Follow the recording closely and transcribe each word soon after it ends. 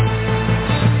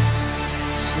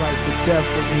death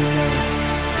with me, man.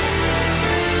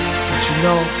 But you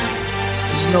know,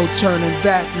 there's no turning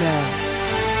back now.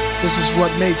 This is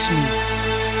what makes me.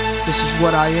 This is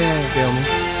what I am. Feel me?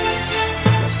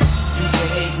 You can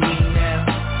hate me now,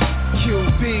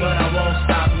 QB, but I won't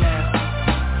stop now.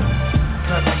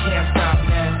 Cause I can't stop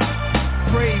now.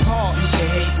 Brave heart. You can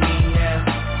hate me now,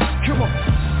 Come on.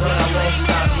 but I won't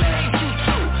stop now.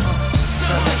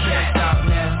 Cause I can't stop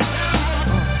now.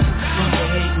 You can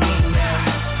hate me now.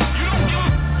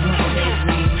 You can hate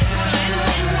me now.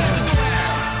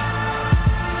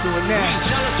 Do it now.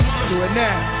 Do it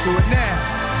now. Do it now.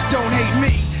 Don't hate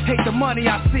me. Hate the money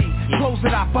I see, clothes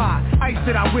that I buy, ice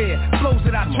that I wear, flows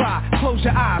that I try. Close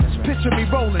your eyes, picture me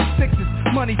rolling, sixes,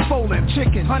 money folding,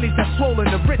 chicken, honeys that swollen,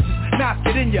 the richest, knots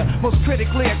get in ya. Most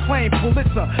critically acclaimed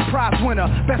Pulitzer Prize winner,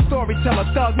 best storyteller,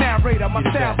 thug narrator, my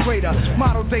style's greater,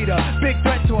 model data, big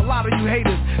threat to a lot of you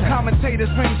haters.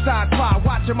 Commentators ringside cry,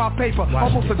 watching my paper,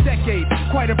 almost a decade,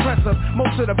 quite impressive.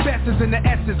 Most of the best is in the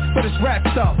essence, but it's rap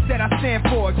stuff that I stand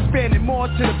for, expanding more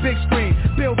to the big screen.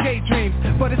 Bill Gates dreams,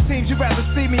 but it seems you'd rather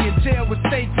see me in jail with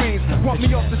state dreams. Want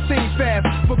me off the scene fast,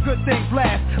 but good things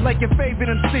last. Like your favorite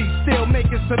MC, still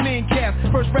making some mean cash.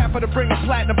 First rapper to bring a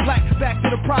platinum plaque back to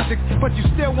the projects, but you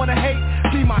still wanna hate?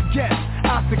 Be my guest,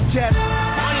 I suggest.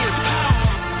 Money is power.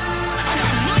 I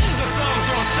got millions of songs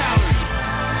on salary.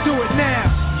 Do it now.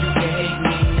 You can hate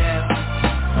me now,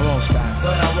 I won't stop.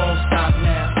 but I won't stop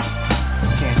now.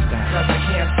 Can't stop. Cause I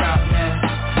can't stop now.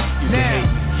 You can hate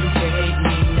me. You can hate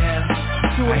me now,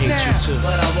 Do I it hate now. you too,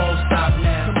 but I won't stop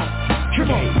now. Come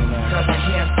on. Cause I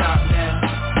can't stop now.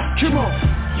 Come on.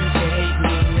 You can hate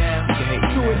me now. You can hate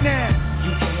me. Do it now.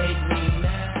 You can hate me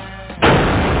now.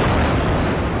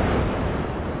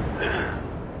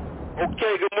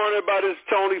 Okay, good morning, everybody. It's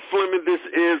Tony Fleming. This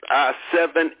is our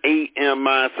 7 a.m.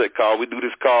 Mindset Call. We do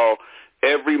this call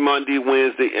every Monday,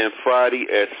 Wednesday, and Friday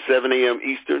at 7 a.m.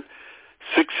 Eastern,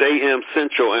 6 a.m.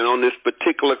 Central. And on this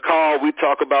particular call, we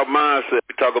talk about mindset.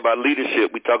 We talk about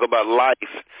leadership. We talk about life.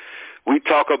 We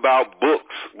talk about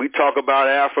books. We talk about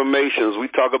affirmations. We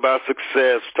talk about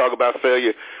success. We talk about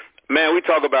failure. Man, we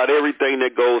talk about everything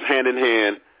that goes hand in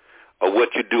hand of what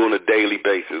you do on a daily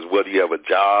basis, whether you have a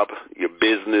job, your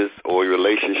business, or your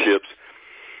relationships.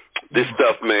 This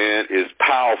stuff, man, is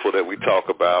powerful that we talk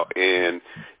about, and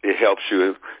it helps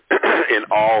you in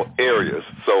all areas.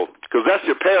 So, because that's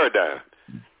your paradigm,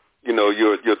 you know,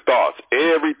 your thoughts,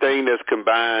 everything that's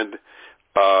combined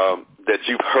that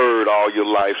you've heard all your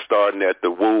life, starting at the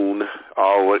womb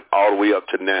all the way up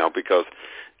to now, because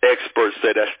experts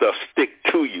say that stuff stick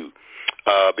to you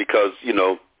because, you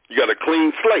know, you got a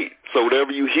clean slate. So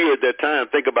whatever you hear at that time,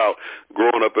 think about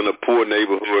growing up in a poor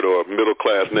neighborhood or a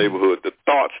middle-class neighborhood, the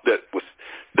thoughts that was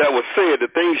said, the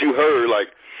things you heard, like,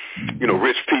 you know,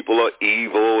 rich people are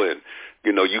evil and,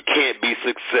 you know, you can't be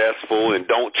successful and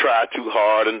don't try too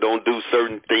hard and don't do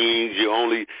certain things. You're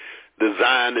only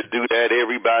designed to do that.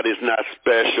 Everybody's not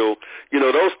special. You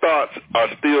know, those thoughts are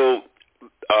still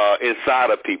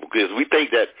inside of people because we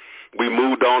think that we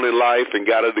moved on in life and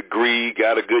got a degree,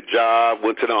 got a good job,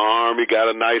 went to the Army, got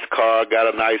a nice car, got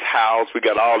a nice house. We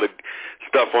got all the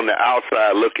stuff on the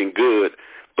outside looking good,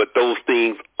 but those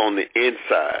things on the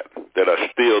inside that are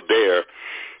still there,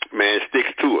 man, it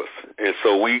sticks to us. And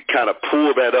so we kind of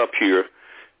pull that up here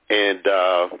and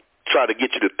try to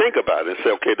get you to think about it and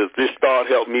say, okay, does this thought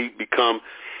help me become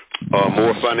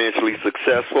more financially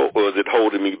successful, or is it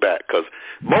holding me back? Because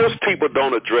most people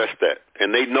don't address that,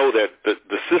 and they know that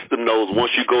the system knows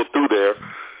once you go through there,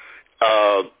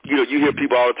 you know, you hear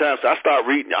people all the time say, I start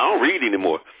reading. I don't read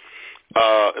anymore.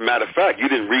 Matter of fact, you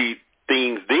didn't read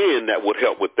things then that would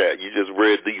help with that. You just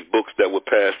read these books that would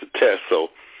pass the test. So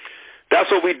that's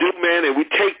what we do, man, and we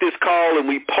take this call and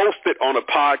we post it on a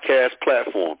podcast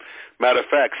platform. Matter of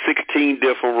fact, 16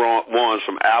 different ones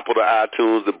from Apple to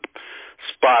iTunes to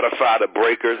Spotify to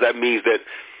Breakers. That means that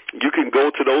you can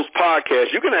go to those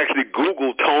podcasts. You can actually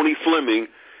Google Tony Fleming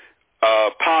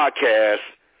podcast,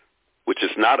 which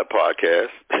is not a podcast,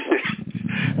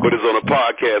 but it's on a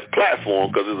podcast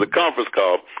platform because it's a conference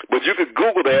call. But you could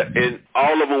Google that, and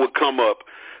all of them would come up.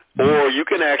 Or you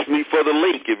can ask me for the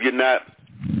link if you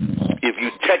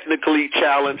technically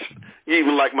challenged,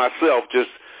 even like myself, just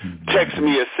text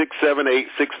me at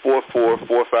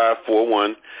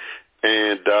 678-644-4541,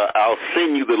 and I'll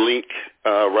send you the link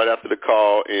right after the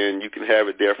call, and you can have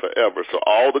it there forever. So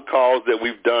all the calls that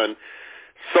we've done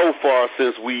so far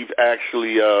since we've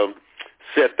actually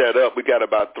set that up, we got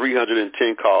about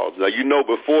 310 calls. Now, you know,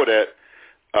 before that,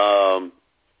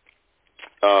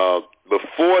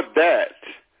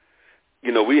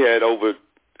 you know, we had over,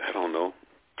 I don't know,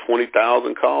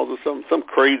 20,000 calls or something, some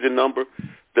crazy number.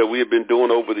 that we have been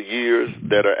doing over the years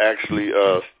that are actually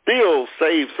still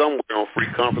saved somewhere on Free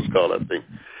Conference Call, I think.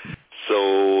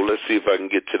 So let's see if I can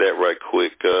get to that right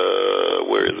quick.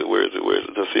 Where is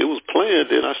it? Let's see, it was planned,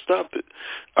 then I stopped it.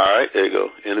 All right, there you go.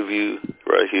 Interview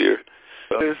right here.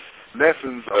 This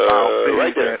lessons about things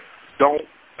right that don't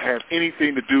have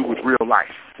anything to do with real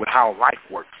life, with how life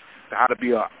works, how to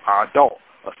be an adult,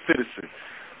 a citizen,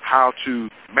 how to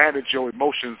manage your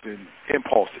emotions and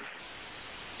impulses.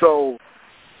 So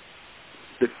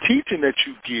the teaching that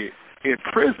you get in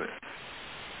prison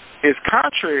is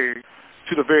contrary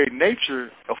to the very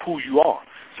nature of who you are.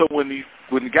 So when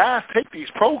the guys take these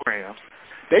programs,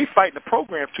 they fight the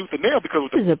program tooth and nail because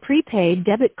this is a prepaid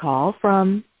debit call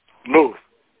from Lewis.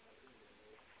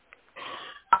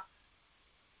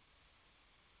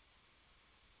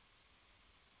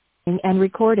 And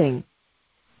recording.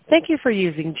 Thank you for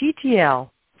using GTL.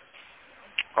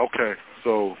 Okay,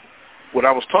 so what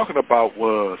I was talking about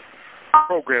was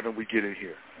programming we get in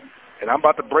here. And I'm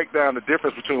about to break down the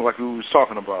difference between, like we was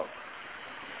talking about,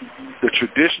 the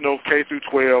traditional K through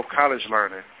 12 college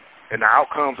learning and the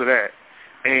outcomes of that,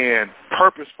 and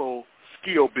purposeful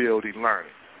skill building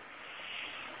learning.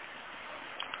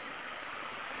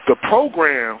 The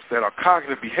programs that are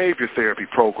cognitive behavior therapy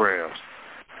programs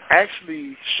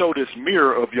actually show this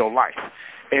mirror of your life,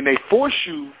 and they force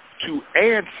you to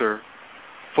answer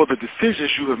for the decisions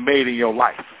you have made in your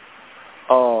life.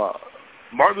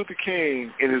 Martin Luther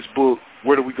King, in his book,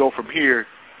 Where Do We Go From Here,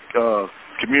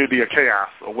 Community of Chaos,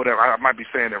 or whatever, I might be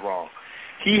saying it wrong,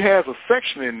 he has a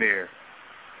section in there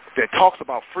that talks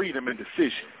about freedom and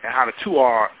decision and how the two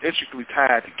are intricately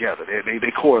tied together.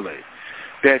 They correlate.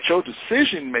 That your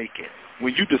decision-making,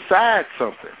 when you decide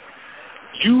something,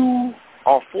 you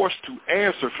are forced to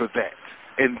answer for that.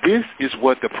 And this is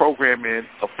what the programming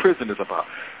of prison is about.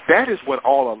 That is what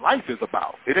all of life is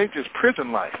about. It ain't just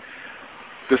prison life.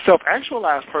 The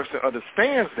self-actualized person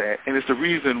understands that, and it's the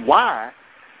reason why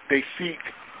they seek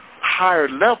higher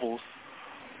levels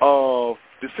of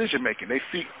decision-making. They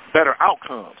seek better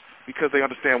outcomes because they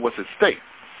understand what's at stake.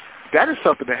 That is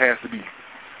something that has to be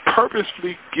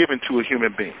purposefully given to a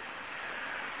human being.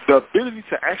 The ability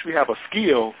to actually have a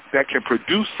skill that can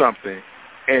produce something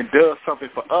and does something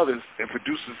for others and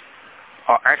produces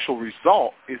an actual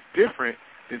result is different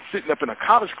than sitting up in a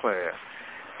college class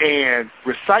and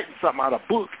reciting something out of a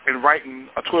book and writing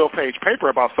a 12-page paper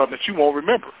about something that you won't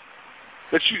remember.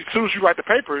 As soon as you write the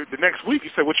paper, the next week you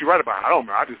say, what you write about? I don't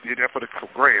know. I just did that for the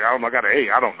grade. I don't know. I got an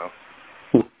A. I don't know.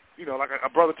 You know, like a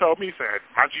brother told me, he said,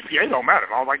 my GPA don't matter.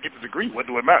 As long as I get the degree, what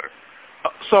do it matter?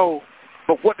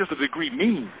 But what does the degree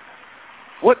mean?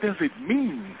 What does it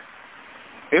mean?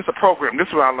 It's a program. This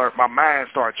is what I learned. My mind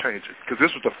started changing because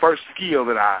this was the first skill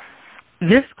that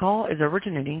This call is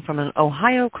originating from an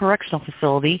Ohio correctional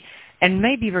facility and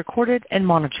may be recorded and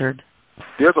monitored.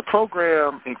 There's a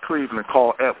program in Cleveland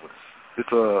called Edwards.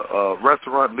 It's a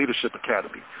restaurant leadership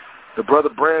academy. The brother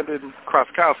Brandon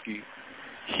Kroskowski,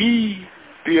 he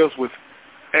deals with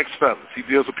ex-felons. He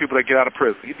deals with people that get out of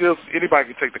prison.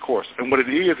 Anybody can take the course. And what it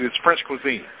is French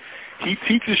cuisine. He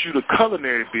teaches you the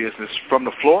culinary business from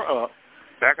the floor up,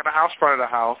 back of the house, front of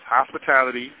the house,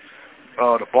 hospitality,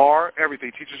 the bar,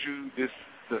 everything. Teaches you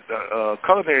the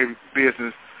culinary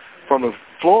business from the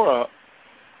floor up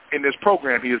in this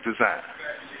program he has designed.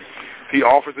 He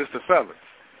offers this to felons.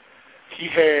 He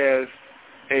has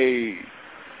a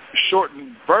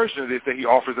shortened version of this that he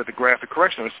offers at the Grafton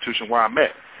Correctional Institution where I'm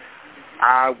at.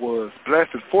 I was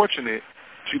blessed and fortunate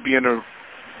to be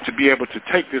able to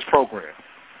take this program.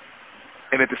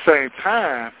 And at the same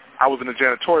time, I was in a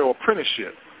janitorial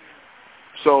apprenticeship.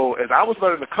 So as I was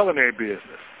learning the culinary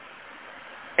business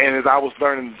and as I was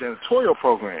learning the janitorial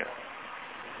program,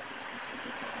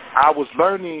 I was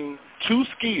learning two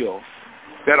skills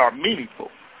that are meaningful.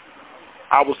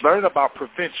 I was learning about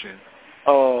prevention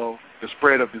of the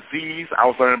spread of disease. I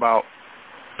was learning about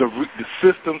the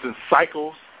systems and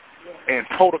cycles and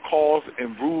protocols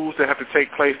and rules that have to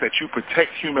take place that you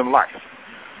protect human life.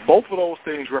 Both of those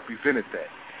things represented that.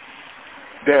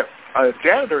 That a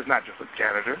janitor is not just a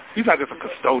janitor. He's not just a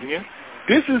custodian.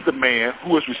 This is the man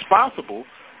who is responsible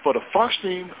for the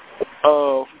functioning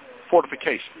of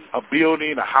fortification, a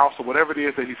building, a house, or whatever it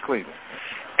is that he's cleaning.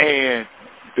 And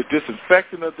the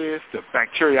disinfecting of this, the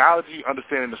bacteriology,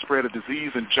 understanding the spread of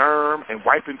disease and germ and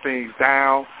wiping things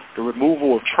down, the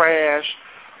removal of trash,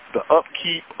 the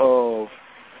upkeep of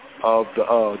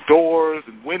the doors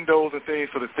and windows and things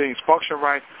so that things function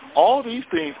right. All these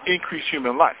things increase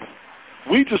human life.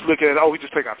 We just look at it, we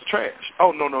just take out the trash.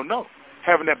 Oh, no.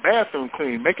 Having that bathroom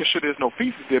clean, making sure there's no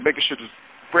feces there, making sure the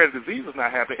spread of disease is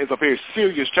not happening is a very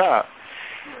serious job.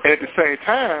 And at the same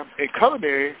time, in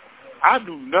culinary, I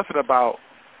knew nothing about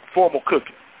formal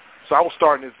cooking. So I was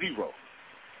starting at zero.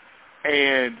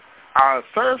 And our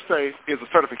ServSafe is a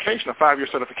certification, a 5-year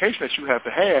certification that you have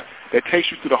to have that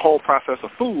takes you through the whole process of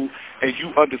food, and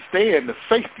you understand the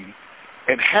safety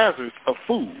and hazards of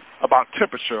food, about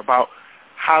temperature, about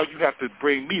how you have to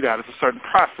bring meat out. It's a certain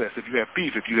process. If you have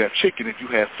beef, if you have chicken, if you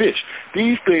have fish.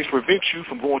 These things prevent you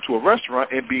from going to a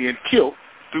restaurant and being killed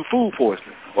through food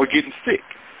poisoning or getting sick.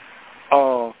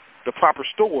 The proper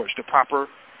storage, the proper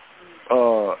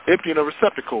emptying of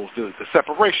receptacles, the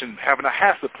separation, having a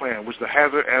hazard plan, which is the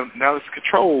hazard analysis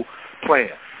control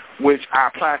plan, which I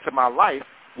apply to my life,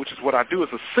 which is what I do as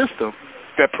a system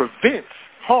that prevents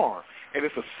harm. And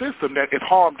it's a system that if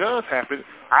harm does happen,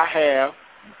 I have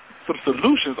some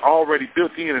solutions already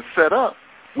built in and set up,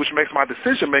 which makes my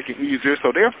decision-making easier,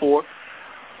 so therefore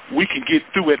we can get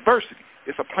through adversity.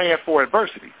 It's a plan for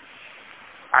adversity.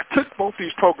 I took both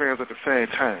these programs at the same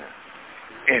time,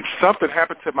 and something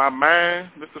happened to my mind,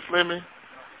 Mr. Fleming,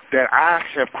 that I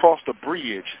have crossed a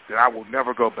bridge that I will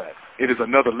never go back. It is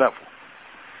another level.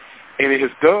 And it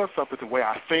has done something to the way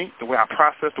I think, the way I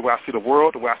process, the way I see the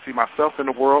world, the way I see myself in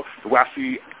the world, the way I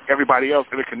see everybody else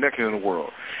interconnected in the world.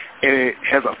 And it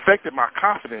has affected my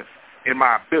confidence in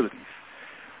my abilities.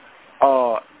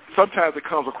 Sometimes it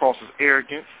comes across as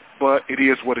arrogance, but it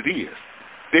is what it is.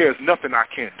 There's nothing I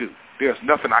can't do. There's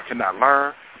nothing I cannot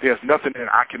learn. There's nothing that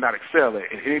I cannot excel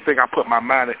at. And anything I put my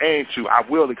mind and aim to, I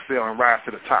will excel and rise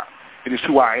to the top. It is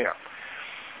who I am.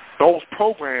 Those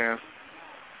programs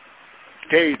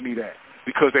gave me that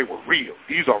because they were real.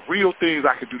 These are real things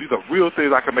I can do. These are real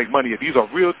things I can make money at. These are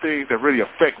real things that really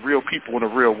affect real people in the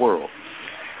real world.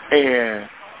 And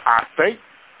I thank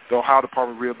the Ohio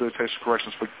Department of Rehabilitation and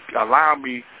Corrections for allowing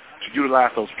me to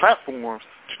utilize those platforms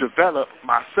to develop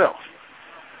myself.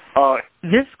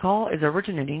 This call is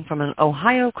originating from an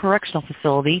Ohio correctional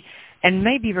facility and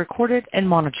may be recorded and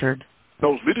monitored.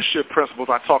 Those leadership principles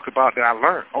I talked about that I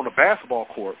learned on the basketball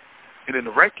court and in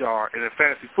the rec yard and in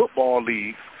fantasy football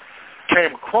leagues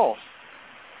came across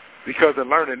because in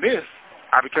learning this,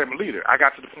 I became a leader. I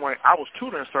got to the point I was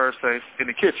tutoring ServSafe in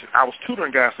the kitchen. I was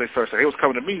tutoring guys at ServSafe. They was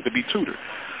coming to me to be tutored.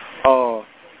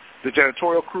 The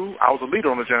janitorial crew, I was a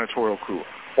leader on the janitorial crew.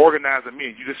 Organizing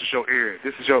men, this is your area.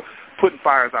 This is your putting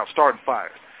fires out, starting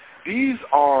fires. These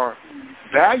are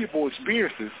valuable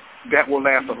experiences that will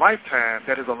last a lifetime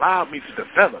that has allowed me to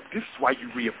develop. This is why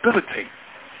you rehabilitate.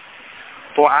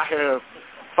 For I have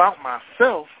found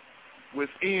myself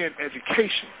within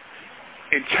education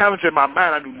in challenging my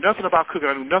mind. I knew nothing about cooking.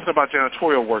 I knew nothing about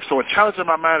janitorial work. So in challenging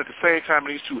my mind at the same time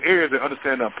in these two areas and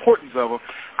understand the importance of them,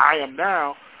 I am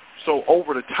now so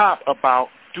over the top about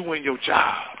doing your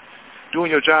job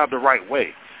the right way.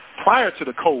 Prior to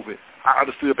the COVID, I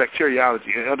understood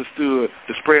bacteriology and understood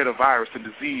the spread of virus and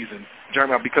disease and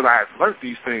germ because I had learned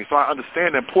these things. So I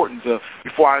understand the importance of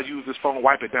before I use this phone,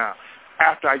 wipe it down.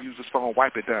 After I use this phone,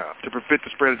 wipe it down to prevent the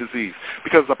spread of disease.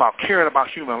 Because it's about caring about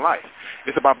human life.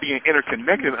 It's about being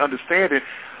interconnected and understanding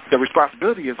the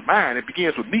responsibility is mine. It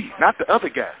begins with me, not the other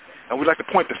guy. And we like to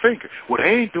point the finger. Well, they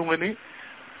ain't doing it.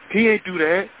 He ain't do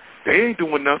that. They ain't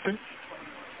doing nothing.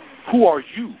 Who are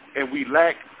you? And we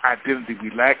lack identity.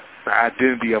 We lack the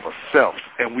identity of a self.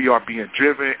 And we are being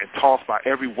driven and tossed by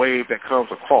every wave that comes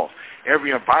across.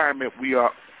 Every environment we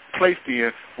are placed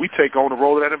in, we take on the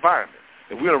role of that environment.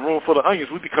 If we're in a room full of onions,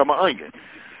 we become an onion.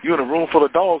 You're in a room full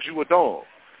of dogs, you a dog.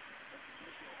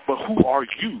 But who are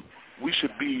you? We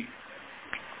should be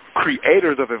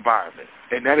creators of environment.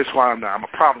 And that is why I'm a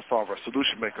problem solver, a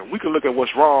solution maker. We can look at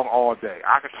what's wrong all day.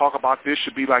 I can talk about this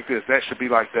should be like this, that should be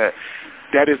like that.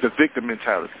 That is the victim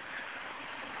mentality.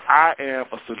 I am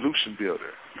a solution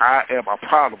builder. I am a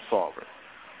problem solver.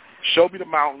 Show me the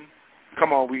mountain.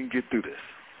 Come on, we can get through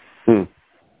this.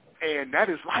 And that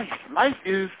is life. Life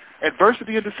is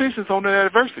adversity and decisions on that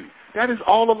adversity. That is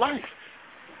all of life.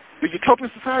 The utopian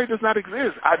society does not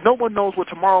exist. No one knows what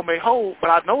tomorrow may hold,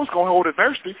 but I know it's going to hold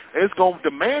adversity, and it's going to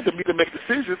demand of me to make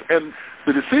decisions, and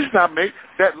the decisions I make,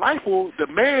 that life will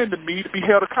demand of me to be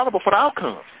held accountable for the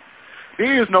outcomes.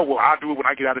 There is no, well, I'll do it when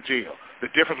I get out of jail. The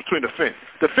difference between the fence.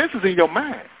 The fence is in your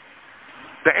mind.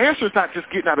 The answer is not just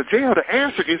getting out of jail. The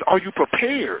answer is, are you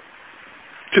prepared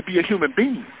to be a human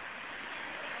being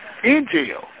in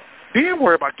jail? Then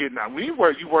worry about getting out. When you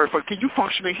worry for, can you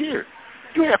function in here?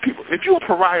 You have people, if you're a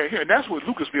pariah here, and that's what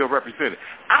Lucasville represented.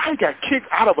 I got kicked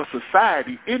out of a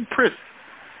society in prison.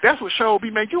 That's what showed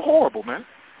me, man, you horrible, man.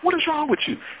 What is wrong with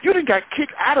you? You done got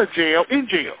kicked out of jail in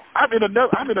jail. I'm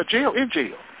in a jail in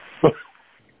jail.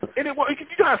 And you know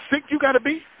how sick you got to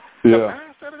be? Yeah. The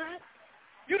mindset of that?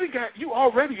 You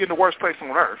already in the worst place on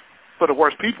earth for the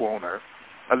worst people on earth,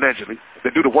 allegedly,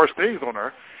 that do the worst things on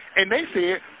earth. And they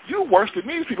said, you worse than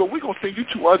these people. We're going to send you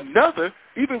to another,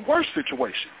 even worse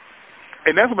situation.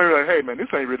 And that's when they were like, hey, man, this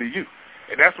ain't really you.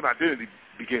 And that's when identity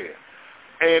began.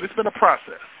 And it's been a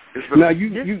process. This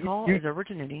call is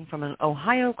originating from an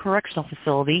Ohio correctional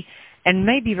facility and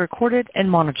may be recorded and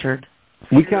monitored.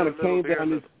 We kind of came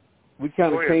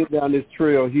down this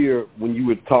trail here when you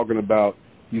were talking about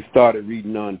you started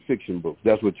reading nonfiction books.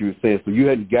 That's what you were saying. So you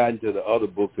hadn't gotten to the other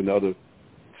books in other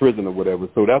prison or whatever.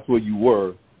 So that's where you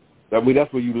were. I mean,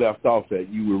 that's where you left off at.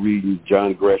 You were reading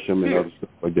John Gresham and other stuff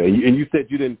like that. And you said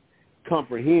you didn't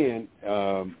comprehend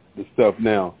the stuff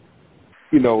now.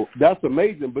 You know, that's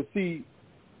amazing. But see,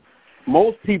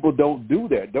 most people don't do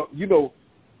that.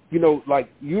 Like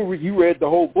you read the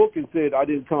whole book and said, I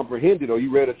didn't comprehend it, or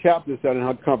you read a chapter and said, I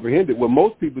didn't comprehend it. What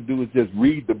most people do is just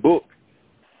read the book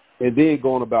and then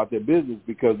go on about their business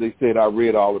because they said, I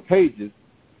read all the pages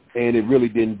and it really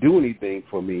didn't do anything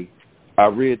for me. I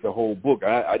read the whole book.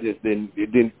 I just didn't,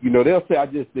 they'll say I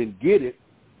just didn't get it.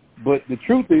 But the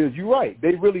truth is, you're right.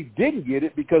 They really didn't get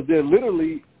it because they're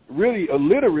literally really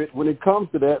illiterate when it comes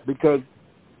to that, because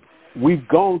we've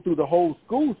gone through the whole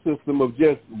school system of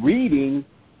just reading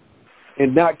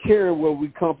and not caring whether we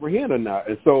comprehend or not.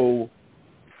 And so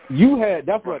you had,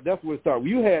 that's where it started.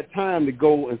 You had time to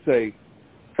go and say,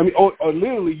 I mean, or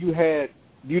literally you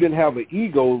didn't have an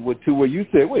ego to where you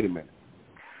said, wait a minute,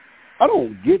 I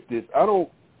don't get this.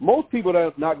 Most people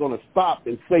are not going to stop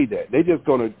and say that. They're just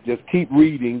going to just keep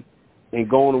reading and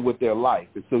go on with their life.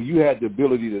 And so you had the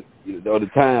ability to, or the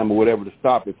time or whatever, to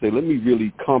stop and say, let me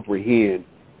really comprehend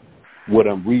what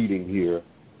I'm reading here,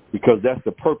 because that's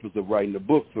the purpose of writing the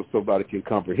book, so somebody can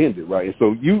comprehend it, right? And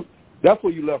so that's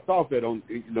where you left off at, on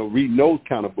reading those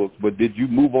kind of books. But when did you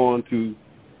move on to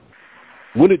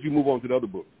the other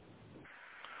books?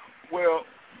 Well,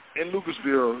 in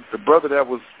Lucasville, the brother that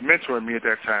was mentoring me at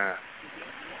that time,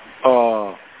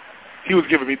 he was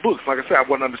giving me books. Like I said, I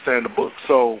wasn't understanding the books.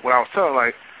 So when I was telling,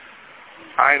 like,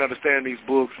 I ain't understanding these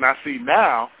books, and I see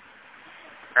now,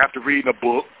 after reading a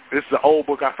book, this is an old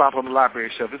book I found on the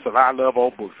library shelf. I love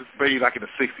old books. It's made like in the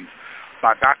 60s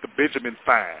by Dr. Benjamin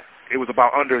Fine. It was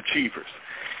about underachievers.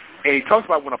 And he talks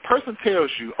about when a person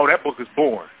tells you, oh, that book is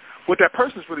boring, what that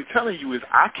person is really telling you is,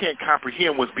 I can't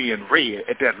comprehend what's being read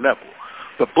at that level.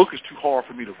 The book is too hard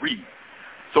for me to read.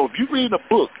 So if you read a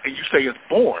book and you say it's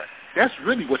boring, that's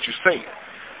really what you're saying.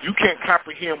 You can't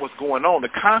comprehend what's going on. The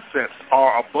concepts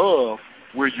are above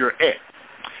where you're at.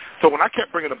 So when I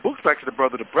kept bringing the books back to the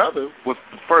brother was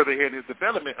further ahead in his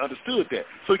development, understood that.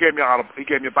 So he gave me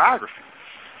a biography.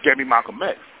 He gave me Malcolm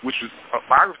X, which was a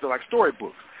biography like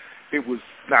storybooks. It was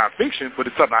nonfiction, but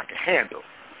it's something I could handle.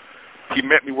 He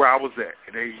met me where I was at,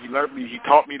 and he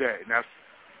taught me that, and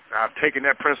I've taken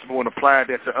that principle and applied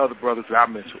that to other brothers that I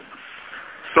mentored.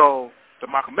 So the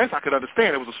Malcolm X I could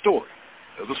understand. It was a story.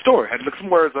 It was a story. I had to look some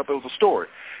words up. It was a story.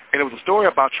 And it was a story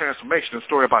about transformation, a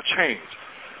story about change.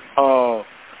 A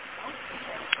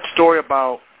story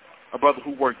about a brother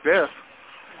who worked deaf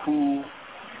who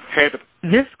had to...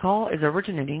 This call is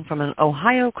originating from an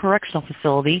Ohio correctional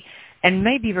facility and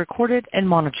may be recorded and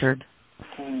monitored.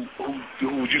 Who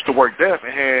used to work deaf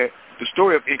and had the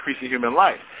story of increasing human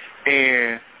life.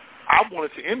 And I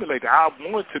wanted to emulate that. I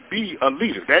wanted to be a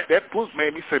leader. That book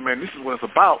made me say, man, this is what it's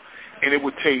about. And it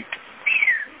would take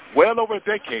well over a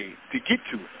decade to get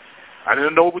to it. I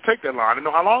didn't know it would take that long. I didn't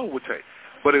know how long it would take.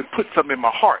 But it put something in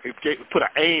my heart. It put an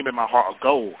aim in my heart, a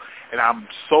goal. And I'm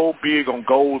so big on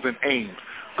goals and aims.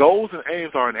 Goals and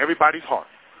aims are in everybody's heart.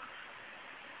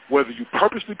 Whether you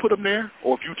purposely put them there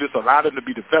or if you just allow them to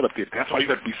be developed in. That's why you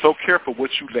have to be so careful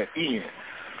what you let in.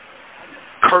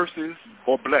 Curses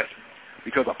or blessings.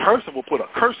 Because a person will put a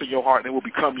curse in your heart and it will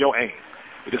become your aim.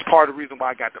 It is part of the reason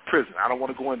why I got to prison. I don't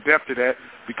want to go in depth to that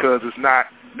because it's not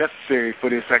necessary for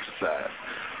this exercise.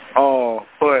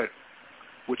 But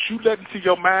what you let into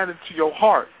your mind, into your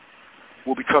heart,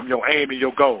 will become your aim and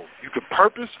your goal. You can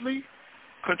purposely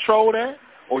control that,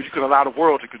 or you can allow the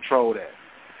world to control that.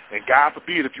 And God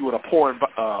forbid if you're in a poor,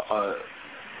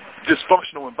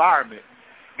 dysfunctional environment,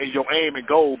 and your aim and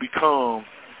goal become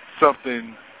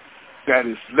something that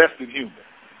is less than human.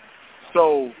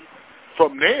 So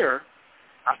from there,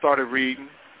 I started reading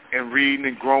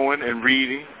and growing and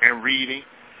reading.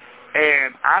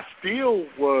 And I still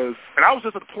was, and I was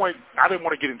just at the point I didn't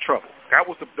want to get in trouble. That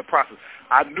was the process.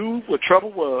 I knew what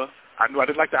trouble was. I knew I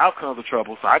didn't like the outcomes of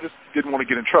trouble, so I just didn't want to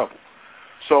get in trouble.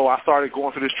 So I started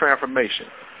going through this transformation.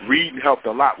 Reading helped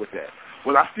a lot with that.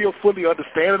 Was I still fully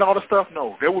understanding all the stuff?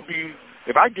 No. There would be,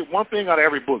 if I get one thing out of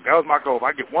every book, that was my goal. If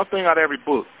I get one thing out of every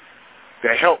book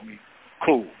that helped me,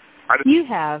 cool. You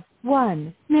have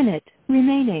 1 minute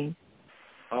remaining.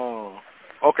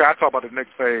 Okay, I'll talk about the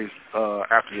next phase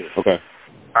after this. Okay.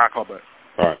 I'll call back.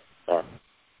 All right.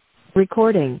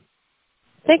 Recording.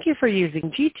 Thank you for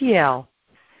using GTL.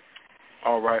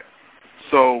 All right.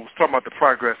 So, talking about the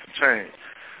progress and change.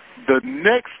 The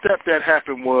next step that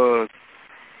happened was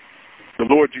the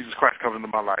Lord Jesus Christ coming into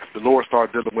my life. The Lord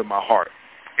started dealing with my heart.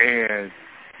 And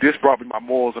this brought me my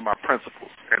morals and my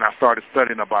principles. And I started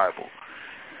studying the Bible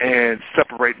and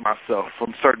separating myself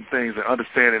from certain things and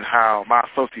understanding how my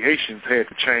associations had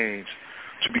to change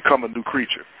to become a new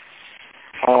creature.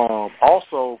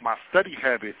 Also, my study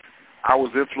habits, I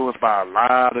was influenced by a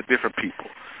lot of different people.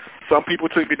 Some people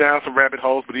took me down some rabbit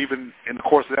holes, but even in the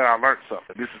course of that, I learned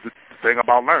something. This is the thing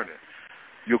about learning.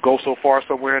 You'll go so far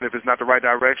somewhere, and if it's not the right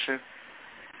direction,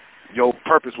 your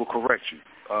purpose will correct you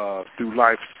through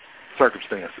life's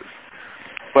circumstances.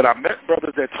 But I met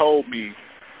brothers that told me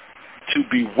to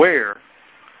beware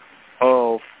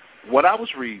of what I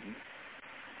was reading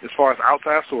as far as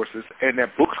outside sources, and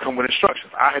that books come with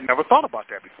instructions. I had never thought about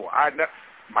that before.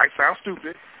 Might sound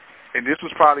stupid, and this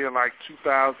was probably in like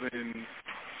 2009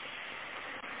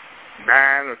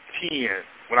 or 10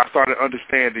 when I started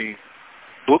understanding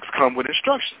books come with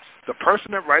instructions. The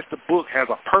person that writes the book has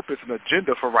a purpose and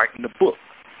agenda for writing the book.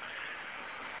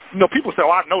 You know, people say,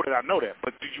 "Oh, I know that,"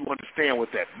 but do you understand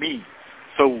what that means?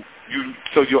 So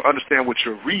you'll understand what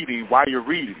you're reading, why you're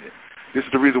reading it. This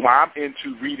is the reason why I'm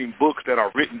into reading books that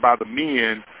are written by the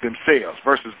men themselves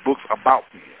versus books about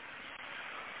men.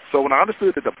 So when I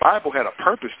understood that the Bible had a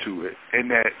purpose to it and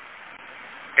that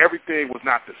everything was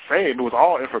not the same, it was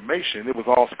all information, it was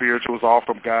all spiritual, it was all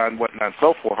from God and whatnot and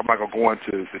so forth. I'm not going to go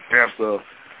into the depths of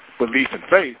belief and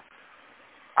faith.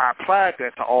 I applied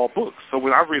that to all books. So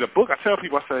when I read a book, I tell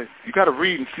people, I say, you got to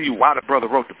read and see why the brother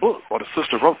wrote the book or the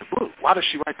sister wrote the book. Why did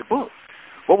she write the book?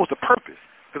 What was the purpose?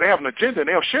 Because they have an agenda, and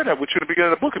they'll share that with you in the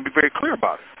beginning of the book and be very clear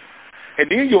about it. And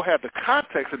then you'll have the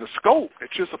context and the scope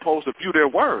that you're supposed to view their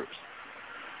words.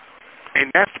 And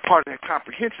that's part of that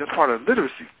comprehension. That's part of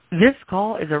literacy. This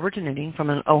call is originating from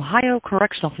an Ohio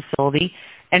correctional facility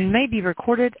and may be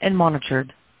recorded and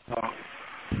monitored.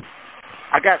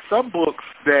 I got some books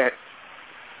that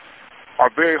are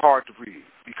very hard to read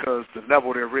because the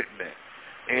level they're written at.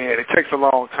 And it takes a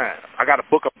long time. I got a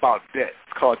book about debt.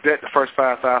 It's called Debt the First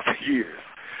 5,000 Years.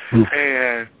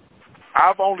 And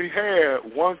I've only had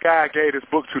one guy I gave this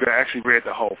book to that actually read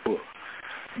the whole book.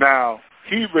 Now,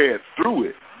 he read through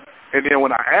it, and then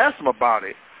when I asked him about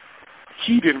it,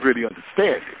 he didn't really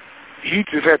understand it. He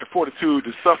just had the fortitude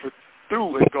to suffer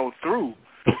through and go through.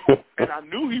 And I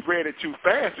knew he read it too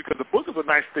fast because the book is a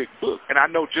nice thick book. And I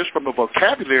know just from the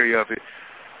vocabulary of it,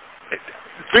 it's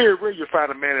very rare you'll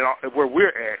find a man where we're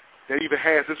at that even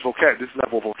has this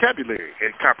level of vocabulary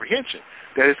and comprehension,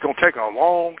 that it's going to take a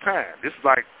long time. This is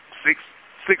like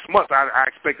six months I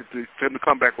expected for him to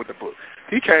come back with the book.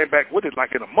 He came back with it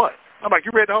like in a month. I'm like,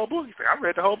 you read the whole book? He said, I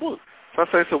read the whole book. So I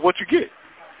said, so what you get?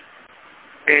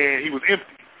 And he was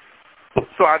empty.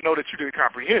 So I know that you didn't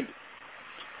comprehend it.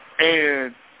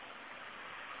 And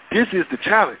this is the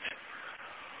challenge.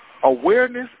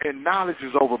 Awareness and knowledge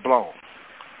is overblown.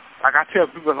 Like I tell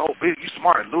people, oh, Big, you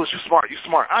smart. Lewis, you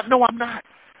smart. I know I'm not.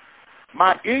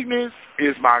 My ignorance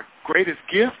is my greatest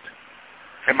gift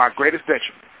and my greatest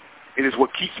detriment. It is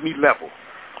what keeps me level.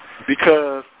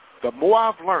 Because the more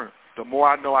I've learned, the more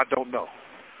I know I don't know.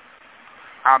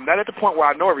 I'm not at the point where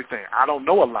I know everything. I don't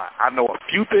know a lot. I know a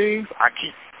few things. I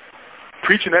keep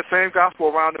preaching that same gospel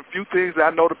around a few things that I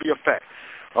know to be a fact.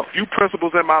 A few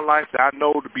principles in my life that I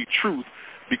know to be truth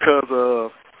because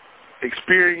of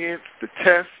experience, the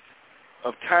test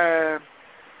of time,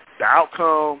 the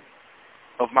outcome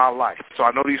of my life. So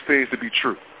I know these things to be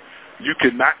true. You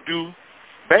cannot do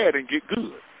bad and get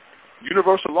good.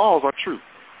 Universal laws are true.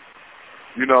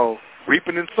 You know,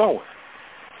 reaping and sowing.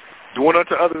 Doing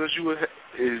unto others as you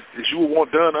would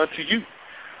want done unto you.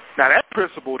 Now that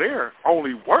principle there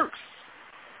only works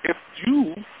if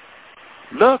you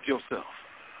love yourself.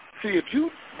 See, if you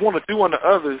want to do unto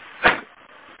others,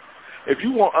 if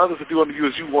you want others to do unto you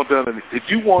as you want done, if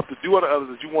you want to do unto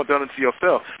others as you want done unto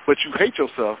yourself, but you hate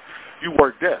yourself, you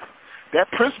work death. That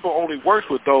principle only works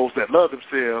with those that love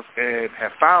themselves and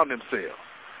have found themselves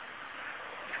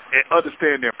and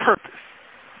understand their purpose.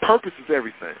 Purpose is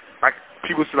everything. Like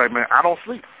people say, like, man, I don't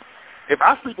sleep. If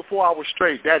I sleep for 4 hours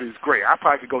straight, that is great. I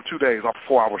probably could go 2 days off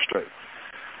 4 hours straight.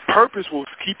 Purpose will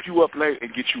keep you up late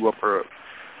and get you up early.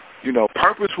 You know,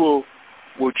 purpose will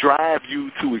drive you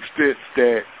to extents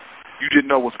that you didn't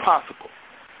know was possible.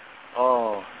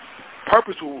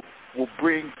 Purpose will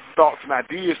bring thoughts and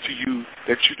ideas to you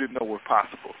that you didn't know were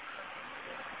possible.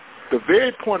 The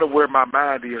very point of where my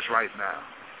mind is right now,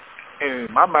 and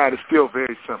my mind is still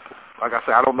very simple. Like I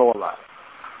said, I don't know a lot.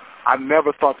 I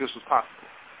never thought this was possible.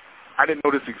 I didn't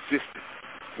know this existed.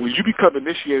 When you become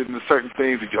initiated into certain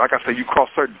things, like I say, you cross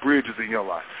certain bridges in your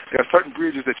life. There are certain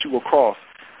bridges that you will cross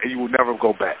and you will never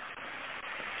go back.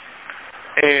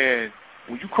 And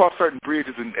when you cross certain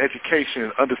bridges in education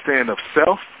and understanding of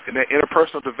self and that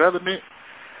interpersonal development,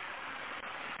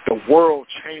 the world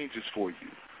changes for you.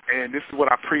 And this is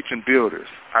what I preach in Builders.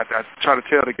 I try to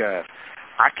tell the guys,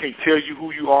 I can't tell you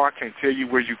who you are. I can't tell you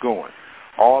where you're going.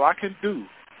 All I can do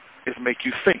is make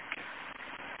you think.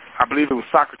 I believe it was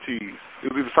Socrates.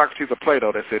 It was either Socrates or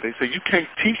Plato that said, they say, you can't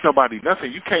teach nobody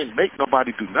nothing. You can't make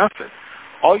nobody do nothing.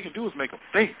 All you can do is make them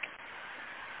think.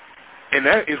 And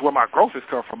that is where my growth has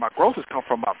come from. My growth has come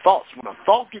from my thoughts. When a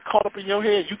thought get caught up in your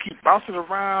head, you keep bouncing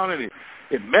around and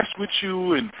it messes with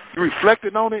you and you're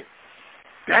reflecting on it,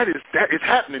 that is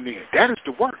happening there. That is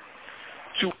the work.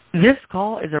 This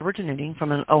call is originating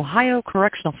from an Ohio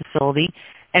correctional facility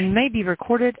and may be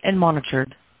recorded and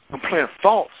monitored. I'm playing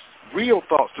thoughts, real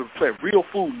thoughts, to play real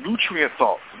food, nutrient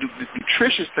thoughts,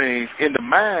 nutritious things in the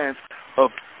minds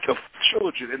of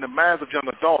children, in the minds of young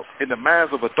adults, in the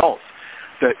minds of adults.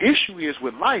 The issue is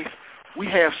with life, we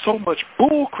have so much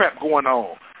bull crap going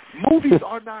on. Movies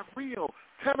are not real.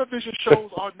 Television shows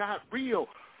are not real.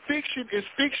 Fiction is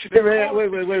fiction. Wait.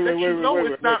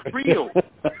 It's not real.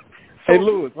 Hey,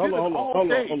 Louis, hold on.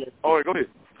 All right, go ahead.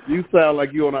 You sound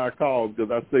like you on our call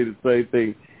because I say the same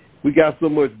thing. We got so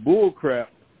much bull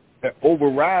crap that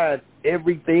overrides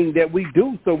everything that we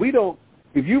do. So we don't,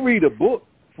 if you read a book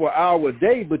for an hour a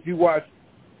day, but you watch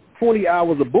 20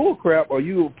 hours of bull crap or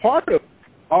you a part of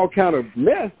all kind of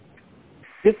mess,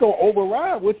 it's going to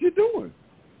override what you're doing.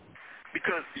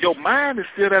 Because your mind is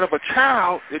still that of a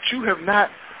child that you have not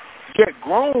yet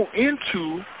grown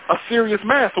into a serious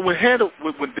mind. So when dealt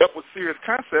with serious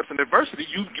concepts and adversity,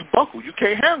 you buckle. You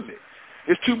can't handle it.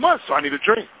 It's too much, so I need a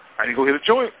drink. I need to go hit a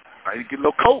joint. I need to get a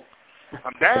little coke.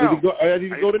 I'm down. I need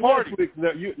to go to Netflix.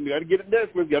 You got to get to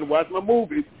Netflix. You got to watch my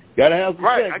movies. Got to have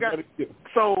some sex.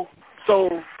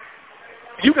 So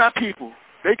you got people.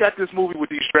 They got this movie with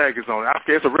these dragons on it.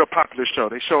 It's a real popular show.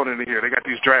 They showing it in here. They got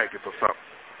these dragons or something.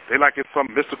 They like it's some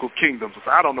mystical kingdoms.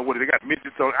 I don't know what it is. They got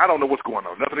midgets on. I don't know what's going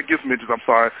on. Nothing against midgets. I'm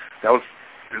sorry. That was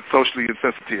socially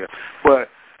insensitive. But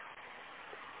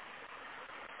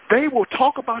they will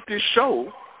talk about this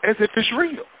show as if it's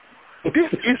real.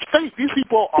 This is fake. These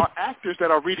people are actors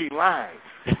that are reading lines.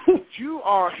 You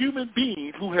are a human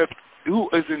being who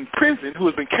is in prison, who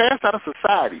has been cast out of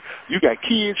society. You got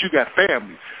kids. You got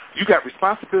family. You got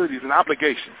responsibilities and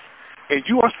obligations. And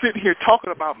you are sitting here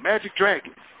talking about magic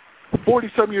dragons.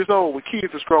 40-some years old with kids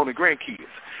that's grown and grandkids.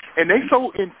 And they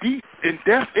so in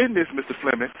depth in this, Mr.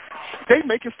 Fleming, they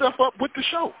making stuff up with the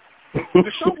show.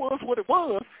 The show was what it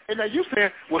was, and now you saying,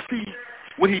 well, see,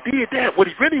 when he did that, what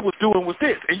he really was doing was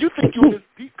this. And you think you're in this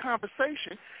deep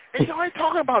conversation, and y'all ain't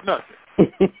talking about nothing.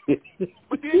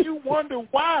 But then you wonder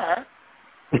why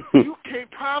you can't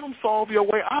problem solve your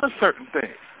way out of certain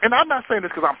things. And I'm not saying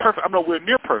this because I'm perfect. I'm nowhere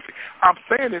near perfect. I'm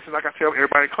saying this, and like I tell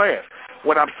everybody in class,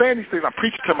 when I'm saying these things, I'm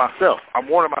preaching to myself. I'm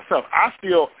warning myself. I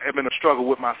still am in a struggle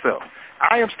with myself.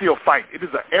 I am still fighting. It is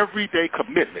an everyday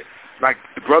commitment. Like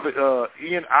the brother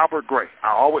Ian Albert Gray,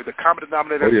 the common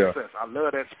denominator of success. I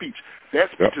love that speech. That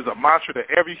speech is a mantra that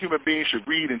every human being should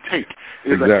read and take.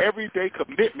 It is an everyday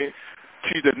commitment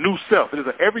to the new self. It is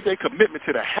an everyday commitment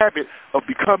to the habit of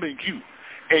becoming you.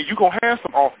 And you're going to have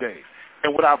some off days.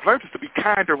 And what I've learned is to be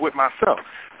kinder with myself.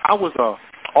 I was a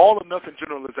all or nothing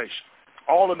generalization.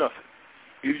 All or nothing.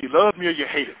 Either you love me or you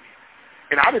hated me.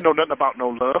 And I didn't know nothing about no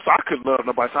love, so I couldn't love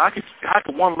nobody. So how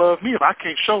could one love me if I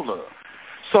can't show love?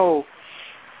 So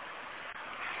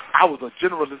I was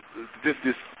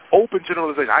this open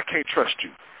generalization. I can't trust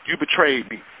you. You betrayed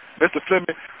me. Mr.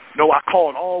 Fleming, no, I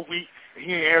called all week, and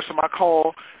he ain't answering my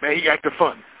call. Man, he acted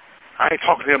funny. I ain't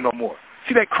talking to him no more.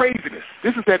 See that craziness.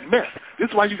 This is that mess. This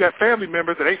is why you got family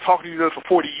members that ain't talking to each other for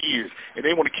 40 years, and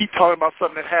they want to keep talking about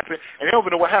something that happened, and they don't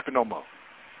even know what happened no more.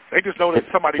 They just know that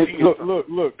somebody needs something.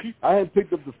 Look. I hadn't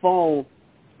picked up the phone,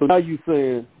 so now you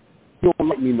saying he don't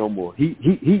like me no more. He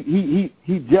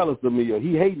jealous of me, or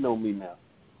he hating on me now.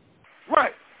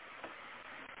 Right.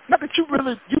 Not that you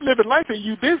living life and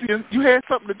you busy and you had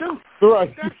something to do.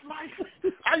 Right. That's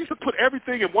life. I used to put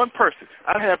everything in one person.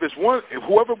 I'd have this one, and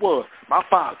whoever it was, my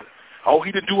father. Oh,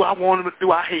 he didn't do what I wanted him to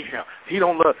do. I hate him. He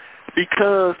don't love.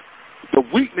 Because the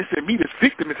weakness in me, this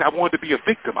victim, is I wanted to be a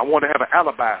victim. I wanted to have an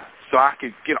alibi so I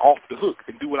could get off the hook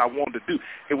and do what I wanted to do.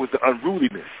 It was the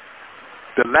unruliness,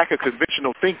 the lack of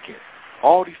conventional thinking.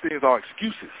 All these things are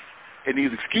excuses. And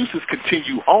these excuses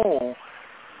continue on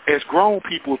as grown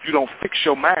people if you don't fix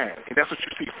your mind. And that's what you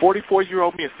see.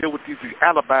 44-year-old men still with these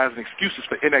alibis and excuses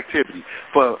for inactivity,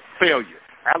 for failure,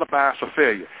 Alibis for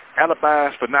failure.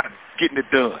 Alibis for not getting it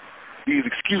done. These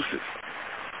excuses.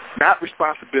 Not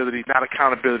responsibility, not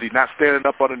accountability, not standing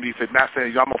up underneath it, not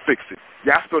saying, I'm going to fix it.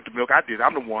 Yeah, I spilled the milk. I did it.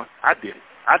 I'm the one. I did it.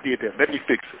 I did that. Let me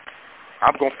fix it.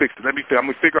 I'm going to fix it. I'm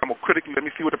going to figure, I'm going to critically, let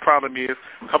me see what the problem is,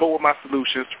 come up with my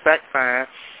solutions, fact find,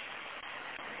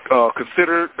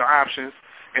 consider the options,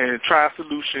 and try a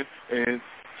solution, and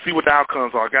see what the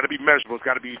outcomes are. It's got to be measurable. It's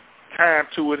got to be time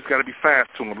to it. It's got to be fast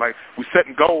to them. Like, we're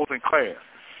setting goals in class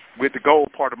with the goal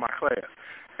part of my class.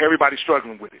 Everybody's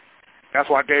struggling with it. That's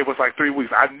why I gave us like 3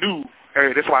 weeks. I knew,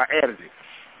 that's why I added it.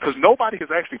 Because nobody has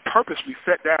actually purposely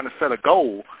sat down and set a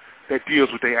goal that deals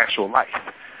with their actual life.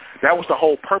 That was the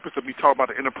whole purpose of me talking about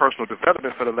the interpersonal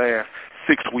development for the last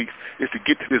 6 weeks, is to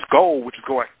get to this goal, which is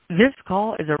going. This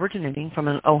call is originating from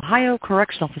an Ohio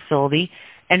correctional facility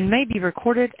and may be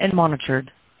recorded and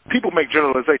monitored. People make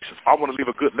generalizations. I want to leave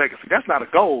a good legacy. That's not a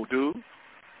goal, dude.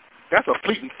 That's a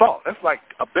fleeting thought. That's like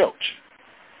a belch.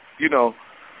 You know,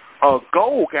 a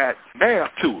goal got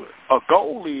math to it. A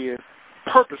goal is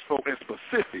purposeful and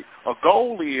specific. A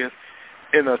goal is,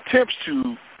 in attempts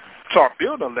to start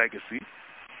building a legacy,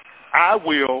 I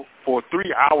will, for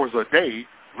 3 hours a day,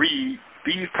 read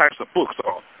these types of books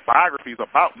or biographies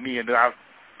about men that I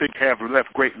think have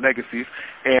left great legacies.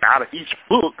 And out of each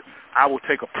book, I will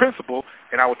take a principle,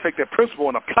 and I will take that principle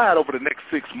and apply it over the next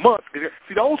 6 months.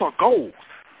 See, those are goals.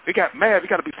 They got math. They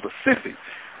got to be specific.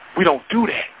 We don't do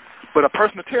that. But a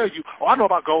person will tell you, I know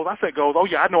about goals. I set goals. Oh,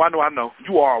 yeah, I know.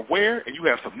 You are aware and you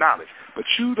have some knowledge. But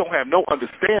you don't have no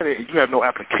understanding and you have no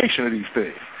application of these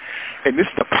things. And this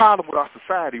is the problem with our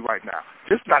society right now.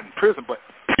 Just not in prison, but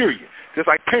period. Just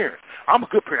like parents. I'm a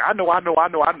good parent. I know.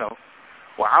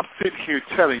 Well, I'm sitting here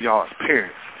telling y'all as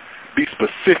parents, be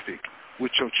specific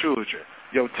with your children.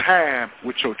 Your time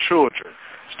with your children.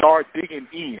 Start digging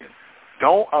in.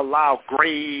 Don't allow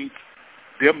grades,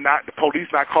 the police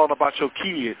not calling about your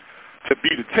kids, to be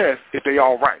the test if they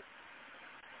all right.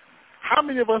 How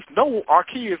many of us know our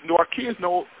kids? Know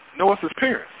us as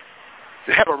parents?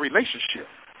 To have a relationship.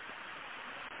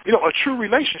 You know, a true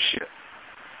relationship.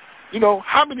 You know,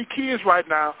 how many kids right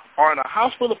now are in a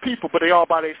house full of people, but they all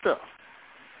by themselves?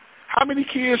 How many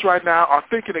kids right now are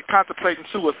thinking and contemplating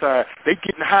suicide? They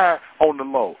getting high on the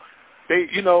low. They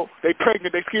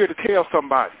pregnant, they scared to tell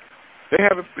somebody. They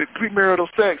having premarital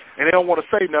sex, and they don't want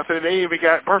to say nothing, and they ain't even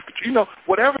got birth. You know,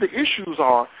 whatever the issues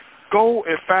are, go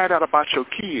and find out about your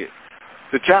kids.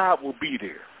 The job will be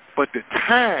there. But the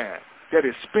time that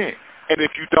is spent, and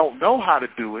if you don't know how to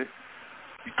do it,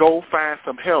 go find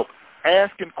some help.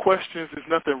 Asking questions, there's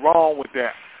nothing wrong with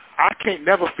that. I can't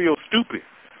never feel stupid.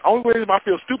 The only way I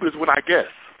feel stupid is when I guess.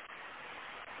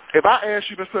 If I ask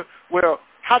you, Mr., well,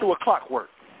 how do a clock work?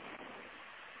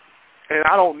 And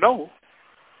I don't know.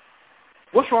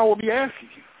 What's wrong with me asking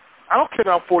you? I don't care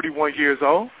that I'm 41 years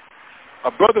old.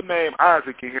 A brother named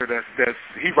Isaac in here,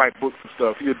 he write books and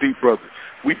stuff. He's a deep brother.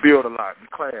 We build a lot in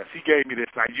class. He gave me this,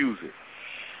 and I use it.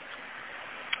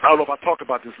 I don't know if I talked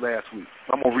about this last week.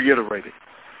 I'm going to reiterate it.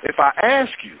 If I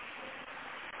ask you,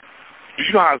 do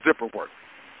you know how a zipper works?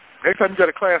 Next time you got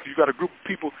a class, you got a group of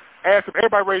people, ask them,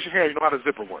 everybody raise your hand, you know how the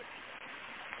zipper works.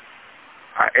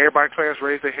 Everybody in class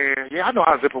raised their hand. Yeah, I know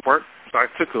how a zipper works. So I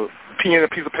took a pen and a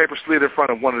piece of paper, slid in front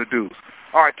of one of the dudes.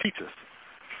 All right, teach us.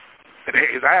 And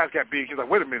his eyes got big. He's like,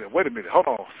 wait a minute, hold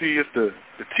on. See, it's the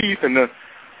teeth and the...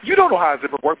 You don't know how a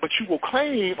zipper works, but you will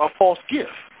claim a false gift.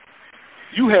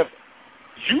 You have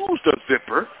used a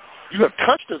zipper. You have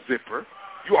touched a zipper.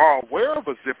 You are aware of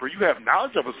a zipper. You have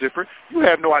knowledge of a zipper. You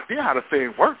have no idea how the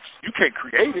thing works. You can't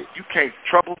create it. You can't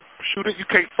troubleshoot it. You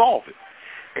can't solve it.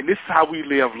 And this is how we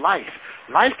live life.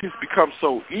 Life has become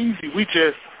so easy. We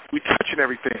touching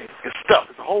everything. It's stuff.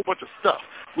 It's a whole bunch of stuff.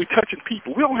 We touching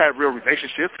people. We don't have real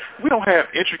relationships. We don't have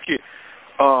intricate,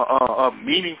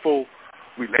 meaningful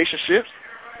relationships.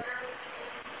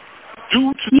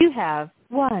 You have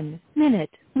 1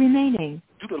 minute remaining.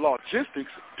 Due to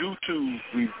logistics, due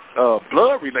to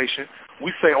blood relation,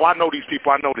 we say, I know these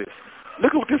people, I know this.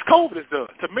 Look at what this COVID has done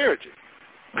to marriages.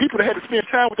 People that had to spend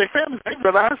time with their families, they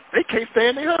realize they can't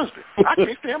stand their husband. I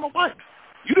can't stand my wife.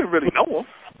 You didn't really know them.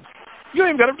 You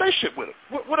ain't even got a relationship with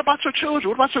them. What about your children?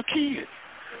 What about your kids?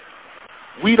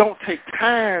 We don't take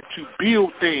time to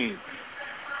build things.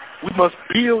 We must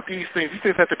build these things. These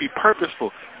things have to be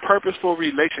purposeful. Purposeful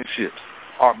relationships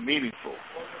are meaningful.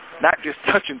 Not just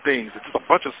touching things. It's just a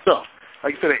bunch of stuff.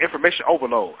 Like you said, an information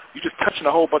overload. You're just touching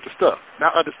a whole bunch of stuff,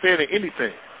 not understanding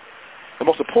anything. The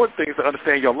most important thing is to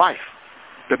understand your life.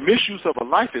 The misuse of a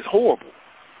life is horrible.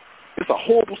 It's a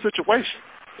horrible situation.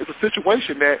 It's a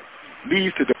situation that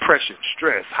leads to depression,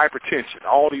 stress, hypertension,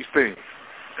 all these things,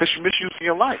 because you're misusing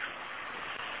your life.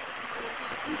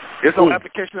 There's no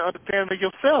application of understanding of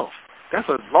yourself. That's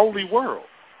a lonely world.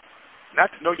 Not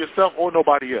to know yourself or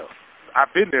nobody else.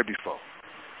 I've been there before.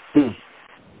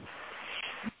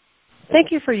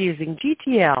 Thank you for using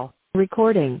GTL.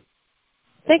 Recording.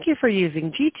 Thank you for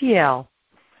using GTL.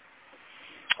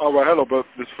 All right, hello, bro.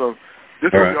 This will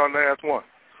be our last one.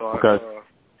 So, okay.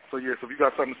 So if you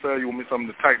got something to say, you want me something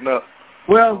to tighten up?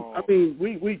 Well, I mean,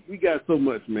 we got so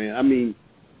much, man. I mean,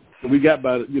 we got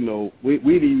about, we didn't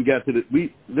even got to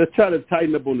let's try to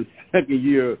tighten up on the second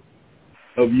year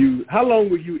of you. How long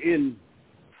were you in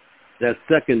that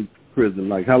second prison?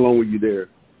 Like, how long were you there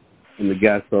when the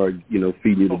guy started,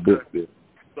 feeding you the book there?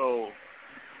 So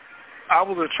I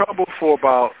was in trouble for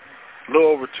about a little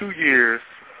over 2 years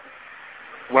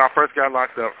when I first got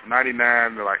locked up,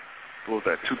 99 to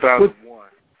 2001.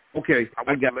 Okay,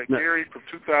 I got Lake Erie from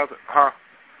 2000. Huh?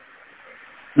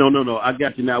 No. I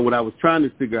got you now. What I was trying to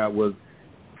figure out was,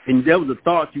 and there was a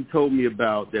thought you told me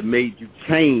about that made you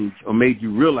change or made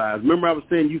you realize. Remember I was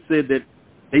saying you said that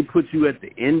they put you at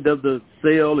the end of the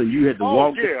cell and you had to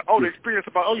walk. Oh, yeah. The experience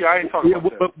about, I ain't talking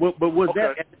about that. But was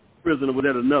that at the prison or was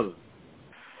that another?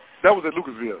 That was at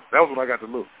Lucasville. That was when I got to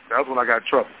Luke. That was when I got in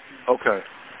trouble. Okay.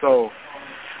 So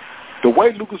the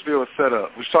way Lucasville is set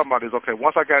up, we're talking about is, okay,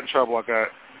 once I got in trouble, I got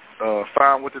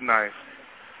found with the knife,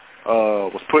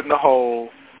 was put in a hole,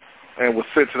 and was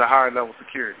sent to the higher level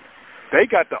security. They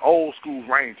got the old school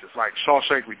ranges, like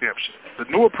Shawshank Redemption. The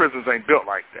newer prisons ain't built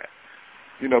like that,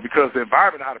 because the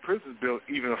environment how the prison's built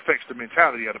even affects the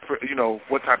mentality of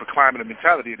what type of climate and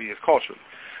mentality it is culturally.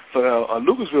 So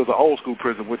Lucasville's an old school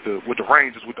prison with the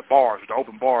ranges, with the bars, with the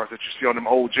open bars that you see on them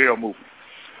old jail movies.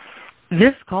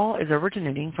 This call is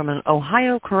originating from an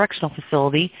Ohio correctional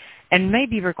facility and may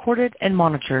be recorded and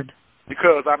monitored.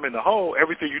 Because I'm in the hole,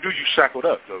 everything you do, you shackled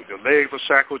up. So your legs are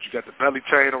shackled, you got the belly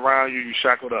chain around you, you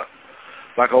shackled up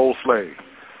like an old slave.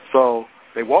 So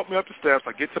they walk me up the steps,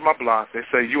 I get to my block, they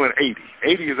say, you in 80.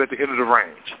 80 is at the end of the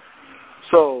range.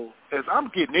 So as I'm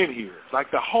getting in here,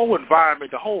 like the whole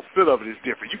environment, the whole feel of it is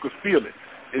different. You can feel it.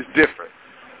 It's different.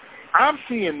 I'm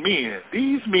seeing men,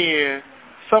 these men,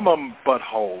 some of them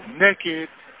butthole naked,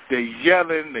 they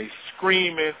yelling, they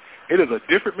screaming. It is a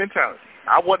different mentality.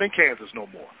 I wasn't in Kansas no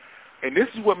more. And this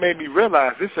is what made me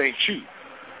realize this ain't cheap.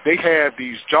 They have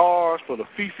these jars full of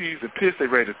feces and piss. They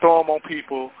ready to throw them on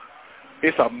people.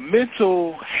 It's a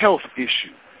mental health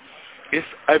issue. It's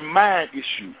a mind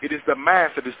issue. It is the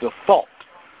mindset. It's the thought.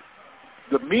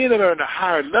 The men that are in the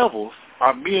higher levels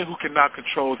are men who cannot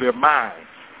control their minds.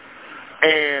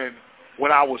 And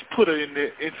when I was put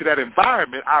into that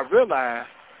environment, I realized,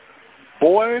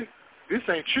 boy, this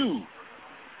ain't you.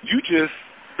 You just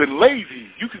been lazy.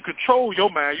 You can control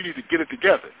your mind. You need to get it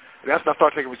together. And that's when I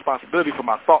started taking responsibility for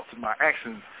my thoughts and my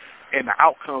actions and the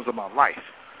outcomes of my life,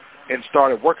 and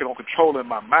started working on controlling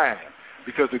my mind,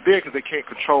 because they're there because they can't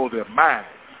control their minds.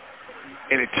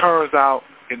 And it turns out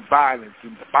in violence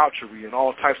and debauchery and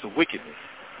all types of wickedness.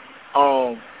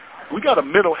 We got a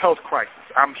mental health crisis.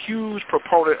 I'm a huge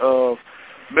proponent of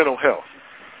mental health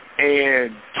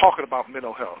and talking about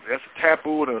mental health. That's a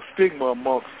taboo and a stigma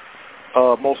amongst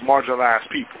most marginalized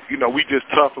people. We just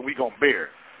tough and we gonna bear.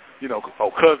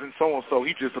 Cousin so-and-so,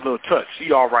 he just a little touch.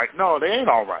 He all right. No, they ain't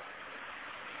all right.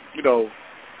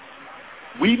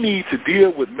 We need to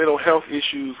deal with mental health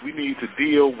issues. We need to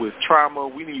deal with trauma.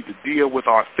 We need to deal with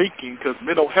our thinking, because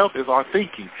mental health is our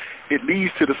thinking. It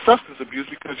leads to the substance abuse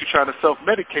because you're trying to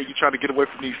self-medicate. You're trying to get away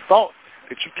from these thoughts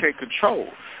that you can't control.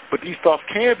 But these thoughts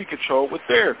can be controlled with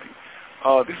therapy.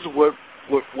 This is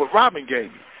what Robin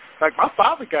gave me. Like, my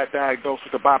father got diagnosed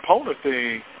with the bipolar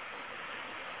thing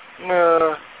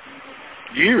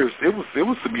years. It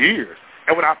was some years.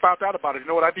 And when I found out about it, you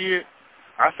know what I did?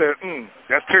 I said,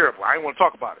 that's terrible. I didn't want to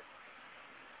talk about it.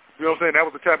 You know what I'm saying? That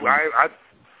was the taboo. I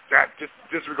just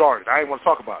disregarded. I didn't want to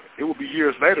talk about it. It would be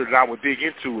years later that I would dig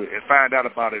into it and find out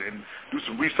about it and do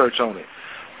some research on it.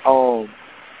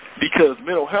 Because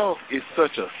mental health is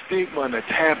such a stigma and a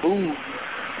taboo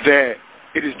that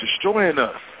it is destroying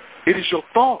us. It is your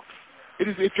thoughts. It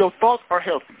is if your thoughts are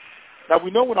healthy. Now, we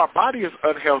know when our body is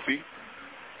unhealthy,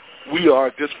 we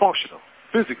are dysfunctional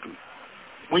physically.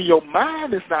 When your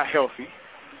mind is not healthy,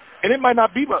 and it might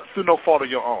not be through no fault of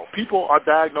your own. People are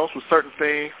diagnosed with certain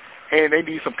things, and they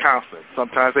need some counseling.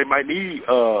 Sometimes they might need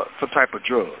some type of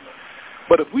drug.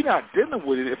 But if we're not dealing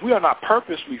with it, if we are not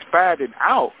purposely finding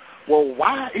out, well,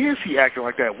 why is he acting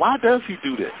like that? Why does he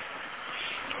do this?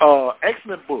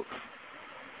 Excellent books.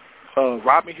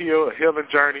 Robin Hill, A Healing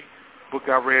Journey, book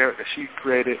I read that she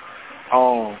created.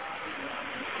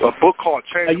 A book called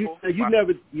Changeable.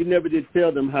 You never did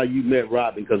tell them how you met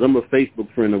Robin, because I'm a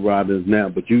Facebook friend of Robin's now.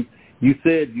 But you You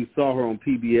said you saw her on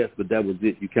PBS, but that was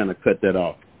it. You kind of cut that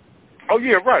off. Oh,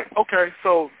 yeah, right. Okay,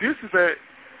 so this was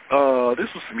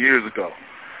some years ago.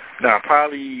 Now,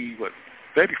 probably,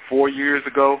 maybe 4 years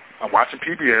ago, I'm watching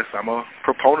PBS. I'm a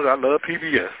proponent. I love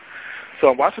PBS. So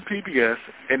I'm watching PBS,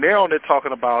 and they're on there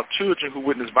talking about children who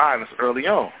witness violence early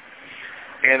on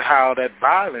and how that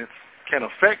violence can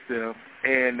affect them,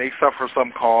 and they suffer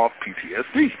something called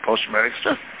PTSD, post-traumatic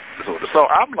stress disorder. So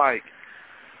I'm like,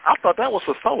 I thought that was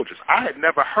for soldiers. I had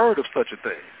never heard of such a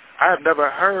thing. I had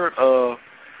never heard of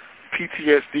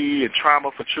PTSD and trauma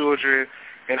for children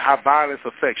and how violence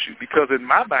affects you. Because in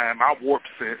my mind, my warped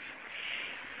sense,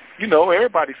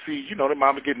 everybody see, the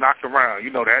mama get knocked around.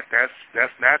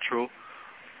 That's natural.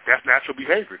 That's natural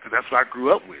behavior because that's what I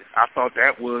grew up with. I thought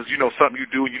that was, something you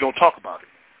do and you don't talk about it.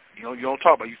 You don't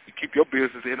talk about it. You keep your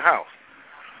business in-house.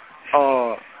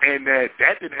 And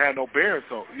that didn't have no bearing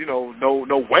on,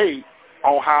 no weight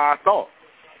on how I thought.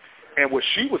 And what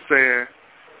she was saying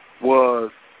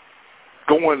was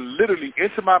going literally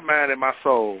into my mind and my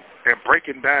soul and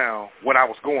breaking down what I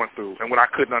was going through and what I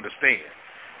couldn't understand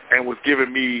and was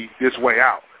giving me this way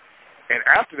out. And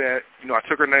after that, I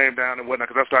took her name down and whatnot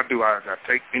because that's what I do. I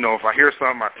take, if I hear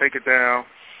something, I take it down,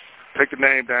 take the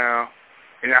name down,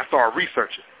 and I started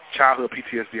researching childhood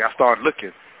PTSD. I started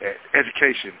looking at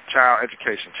education,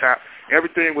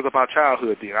 everything was about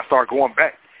childhood then. I started going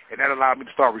back, and that allowed me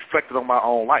to start reflecting on my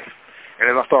own life. And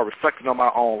as I started reflecting on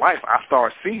my own life, I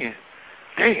started seeing,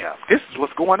 damn, this is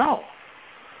what's going on.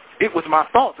 It was my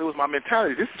thoughts. It was my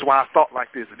mentality. This is why I thought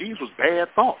like this. And these was bad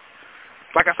thoughts.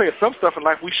 Like I say, some stuff in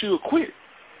life we should quit.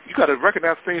 You got to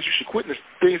recognize things you should quit and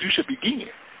things you should begin.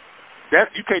 That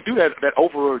you can't do that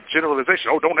over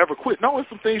generalization. Oh, don't ever quit. No, it's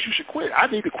some things you should quit. I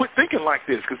need to quit thinking like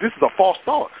this because this is a false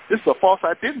thought. This is a false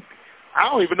identity. I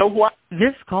don't even know who I am.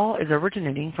 This call is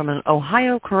originating from an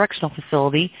Ohio correctional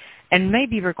facility and may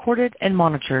be recorded and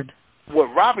monitored.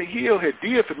 What Robin Hill had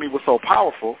did for me was so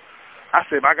powerful. I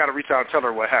said, I got to reach out and tell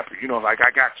her what happened. I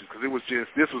got you because it was just,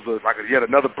 this was yet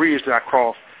another bridge that I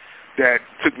crossed that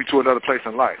took me to another place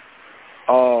in life.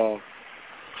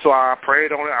 So I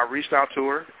prayed on it. I reached out to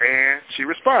her, and she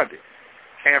responded.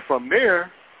 And from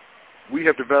there, we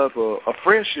have developed a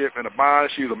friendship and a bond.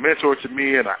 She was a mentor to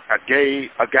me and a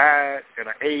guide and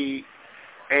an aide.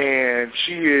 And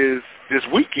she is, this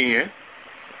weekend,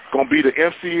 going to be the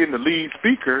MC and the lead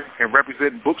speaker and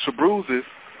representing Books for Bruises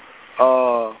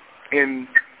in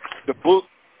the book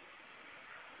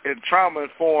and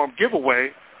trauma-informed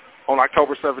giveaway on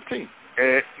October 17th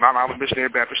at Mount Olive Missionary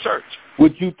Baptist Church.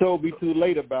 Which you told me too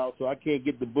late about, so I can't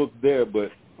get the books there,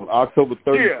 but on October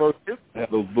 31st, I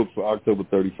have those books for October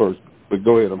 31st. But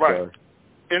go ahead, I'm sorry.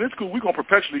 And it's cool. We're going to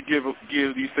perpetually give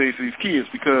these things to these kids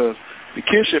because the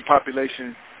kinship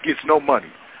population gets no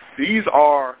money. These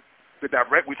are the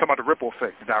direct, we talk about the ripple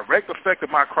effect, the direct effect of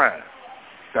my crime,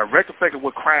 direct effect of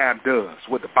what crime does,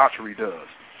 what debauchery does.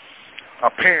 A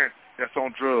parent that's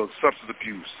on drugs, substance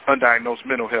abuse, undiagnosed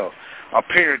mental health, a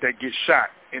parent that gets shot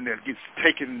and that gets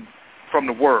taken from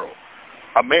the world,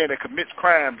 a man that commits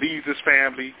crime leaves his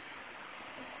family,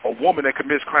 a woman that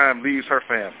commits crime leaves her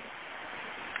family.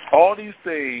 All these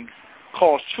things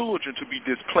cause children to be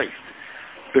displaced.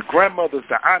 The grandmothers,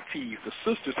 the aunties, the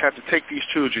sisters have to take these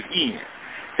children in.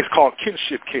 It's called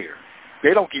kinship care.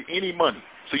 They don't get any money.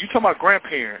 So you talk about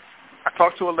grandparents. I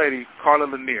talked to a lady, Carla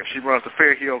Lanier. She runs the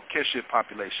Fair Hill kinship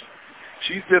population.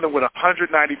 She's dealing with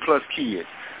 190-plus kids,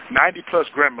 90-plus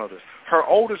grandmothers. Her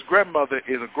oldest grandmother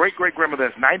is a great-great-grandmother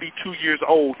that's 92 years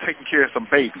old taking care of some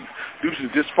babies due to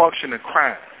dysfunction and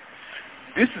crime.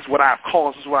 This is what I've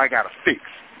caused. This is what I got to fix.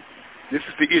 This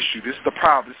is the issue. This is the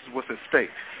problem. This is what's at stake.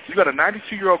 You got a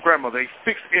 92-year-old grandmother, a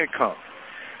fixed income.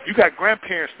 You got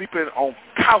grandparents sleeping on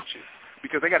couches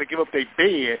because they got to give up their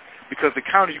bed because the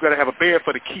county, you got to have a bed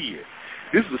for the kids.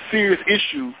 This is a serious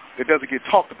issue that doesn't get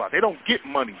talked about. They don't get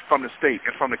money from the state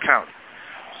and from the county.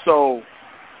 So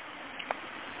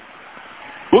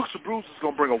Books for Bruises is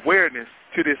going to bring awareness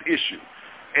to this issue,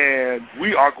 and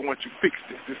we are going to fix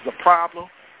this. This is a problem.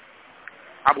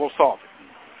 I'm going to solve it.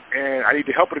 And I need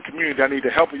the help of the community. I need the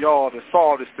help of y'all to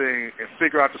solve this thing and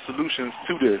figure out the solutions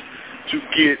to this, to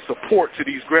get support to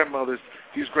these grandmothers,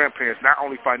 these grandparents, not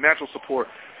only financial support,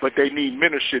 but they need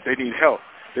mentorship. They need help.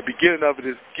 The beginning of it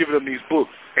is giving them these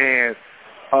books. And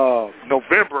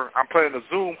November, I'm planning a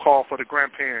Zoom call for the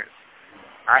grandparents.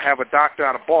 I have a doctor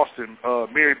out of Boston,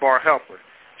 Mary Barr Helper.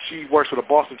 She works for the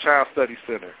Boston Child Study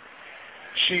Center.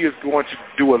 She is going to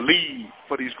do a lead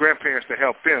for these grandparents to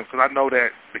help them because I know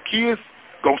that the kids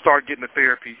going to start getting the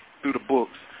therapy through the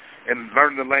books and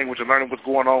learning the language and learning what's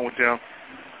going on with them.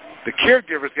 The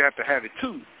caregivers have to have it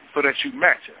too. so that you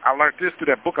match it. I learned this through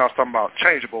that book I was talking about,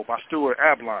 Changeable by Stuart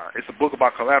Ablon. It's a book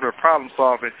about collaborative problem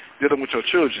solving, dealing with your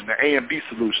children, the A and B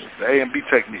solutions, the A and B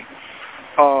technique.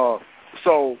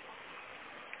 So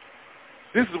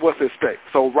this is what's at stake.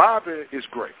 So Robin is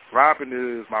great. Robin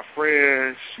is my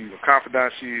friend. She's a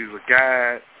confidant. She's a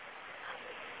guide.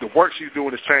 The work she's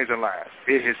doing is changing lives.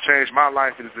 It has changed my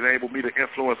life. It has enabled me to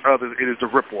influence others. It is the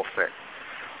ripple effect.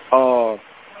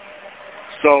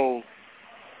 So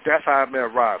that's how I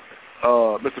met Robin.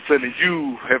 Mr. Fleming,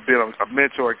 you have been a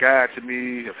mentor, a guide to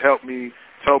me, have helped me,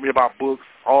 told me about books,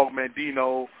 Og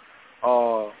Mandino,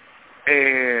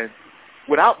 and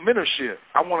without mentorship,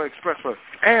 I want to express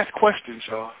ask questions,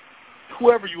 y'all.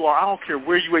 Whoever you are, I don't care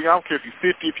where you are, I don't care if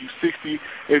you're 50, if you're 60.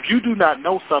 If you do not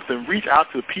know something, reach out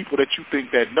to the people that you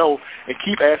think that know and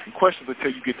keep asking questions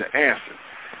until you get the answer.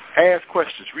 Ask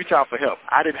questions. Reach out for help.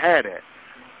 I didn't have that.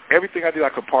 Everything I did, I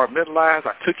compartmentalized.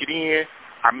 I took it in.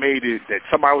 I made it that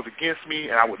somebody was against me,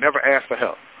 and I would never ask for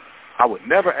help. I would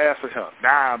never ask for help.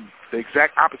 Now I'm the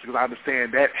exact opposite because I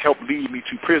understand that helped lead me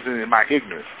to prison in my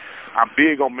ignorance. I'm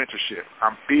big on mentorship.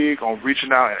 I'm big on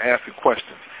reaching out and asking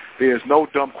questions. There's no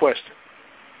dumb question.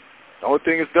 The only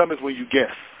thing that's dumb is when you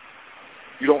guess.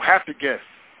 You don't have to guess.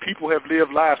 People have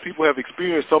lived lives. People have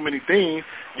experienced so many things.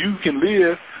 You can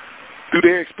live through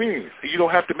their experience. You don't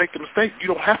have to make the mistake. You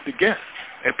don't have to guess.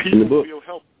 And people will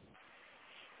help.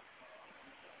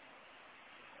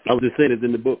 I was just saying it's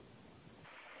in the book.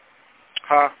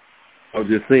 Huh? I was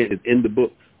just saying it's in the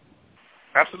book.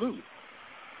 Absolutely.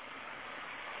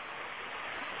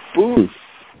 Books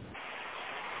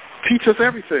teach us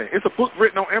everything. It's a book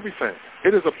written on everything.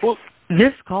 It is a book.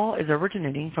 This call is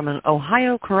originating from an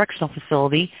Ohio correctional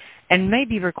facility and may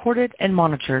be recorded and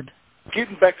monitored.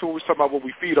 Getting back to what we were talking about, what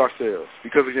we feed ourselves,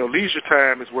 because leisure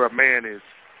time is where a man is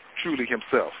truly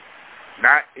himself,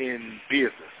 not in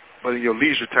business, but in your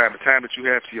leisure time, the time that you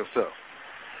have to yourself.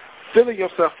 Filling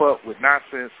yourself up with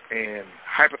nonsense and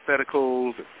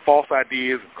hypotheticals and false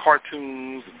ideas and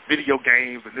cartoons and video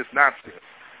games and this nonsense,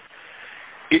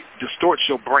 it distorts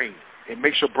your brain. It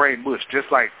makes your brain mush,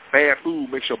 just like bad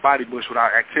food makes your body mush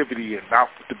without activity and without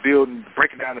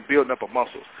breaking down and building up of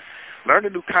muscles.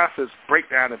 Learning new concepts break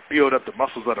down and build up the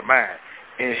muscles of the mind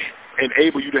and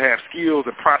enable you to have skills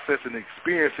and processing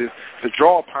experiences to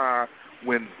draw upon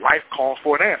when life calls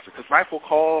for an answer, because life will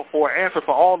call for an answer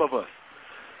for all of us.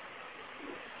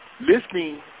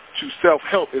 Listening to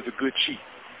self-help is a good cheat.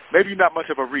 Maybe you're not much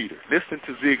of a reader. Listen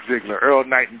to Zig Ziglar, Earl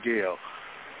Nightingale,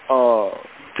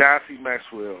 John C.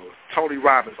 Maxwell, Tony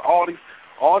Robbins, all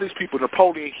these people,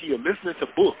 Napoleon Hill. Listening to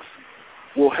books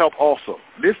will help also.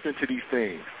 Listening to these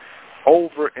things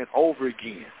over and over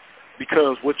again,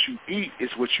 because what you eat is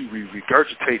what you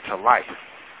regurgitate to life.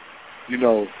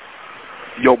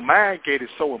 Your mind gate is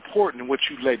so important in what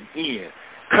you letting in.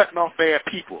 Cutting off bad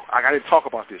people. I didn't talk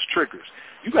about this, triggers.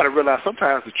 You got to realize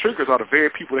sometimes the triggers are the very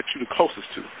people that you're the closest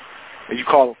to, and you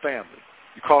call them family.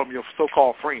 You call them your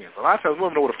so-called friends. A lot of times we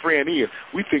don't know what a friend is.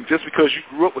 We think just because you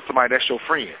grew up with somebody, that's your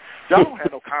friend. Y'all don't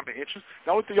have no common interest.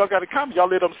 The only thing y'all got in common, y'all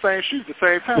live on the same shoes at the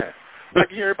same time. Like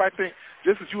you hear everybody think,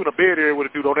 just as you in a bed area with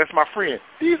a dude, oh, that's my friend.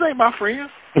 These ain't my friends.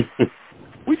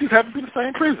 We just happen to be in the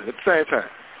same prison at the same time.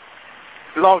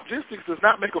 Logistics does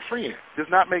not make a friend, does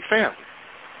not make family.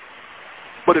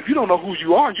 But if you don't know who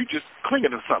you are, you just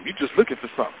clinging to something. You just looking for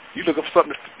something. You looking for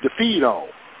something to feed on,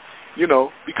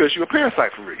 because you're a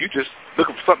parasite for it. You just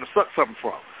looking for something to suck something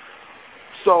from.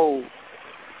 So,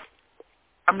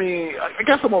 I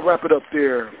guess I'm going to wrap it up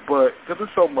there, but because there's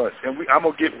so much. And I'm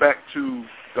going to get back to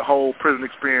the whole prison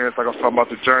experience, like I was talking about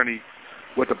the journey,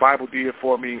 what the Bible did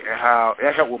for me, and how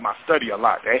that helped with my study a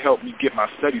lot. That helped me get my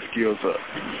study skills up.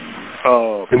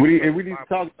 And we need to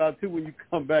talk about, too, when you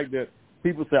come back, that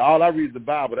people say, all I read is the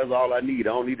Bible. That's all I need.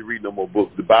 I don't need to read no more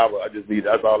books. The Bible,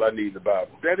 that's all I need, the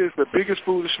Bible. That is the biggest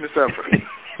foolishness ever.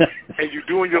 And you're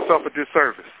doing yourself a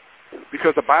disservice,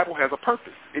 because the Bible has a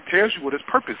purpose. It tells you what its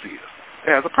purpose is.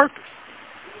 It has a purpose.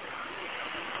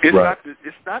 It's right.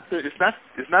 It's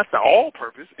not the all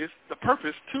purpose. It's the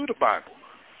purpose to the Bible.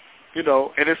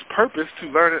 And its purpose to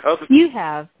learn other people. You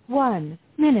have 1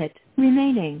 minute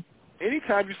remaining.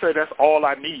 Anytime you say that's all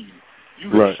I need,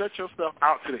 you right. shut yourself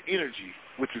out to the energy,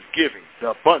 which is giving, the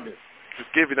abundance, which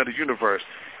is giving of the universe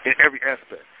in every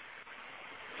aspect.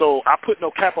 So I put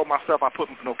no cap on myself. I put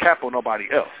no cap on nobody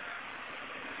else.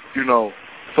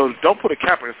 So don't put a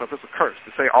cap on yourself. It's a curse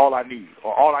to say all I need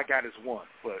or all I got is one.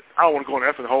 But I don't want to go into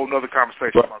that's a whole other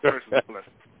conversation about curses and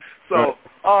blessings. So,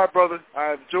 all right, brother.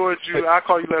 I enjoyed you. I'll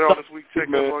call you later on this week. Check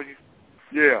up on you.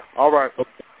 Yeah. All right.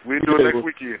 We'll do it next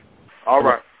weekend. All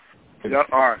right. Yeah.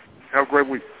 All right. Have a great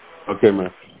week. Okay,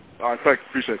 man. All right. Thank you.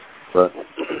 Appreciate you. Right.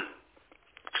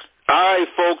 All right,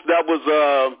 folks, that was,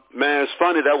 man, it's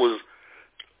funny. That was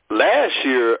last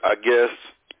year, I guess.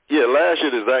 Yeah, last year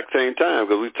at the exact same time,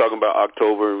 because we were talking about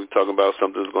October and we were talking about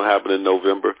something that's going to happen in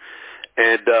November.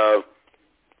 And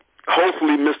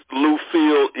hopefully Mr. Lou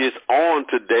Field is on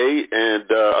today.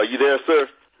 And are you there, sir?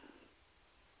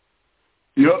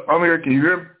 Yep, I'm here. Can you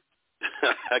hear me?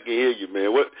 I can hear you,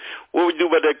 man. What would you do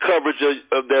about that coverage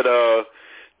of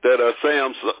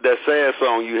that sad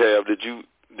song you have?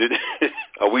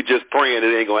 Are we just praying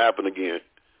it ain't gonna happen again?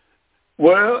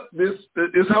 Well,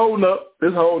 it's holding up.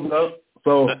 It's holding up.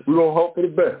 So we're gonna hope for the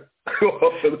best.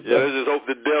 Yeah, let's just hope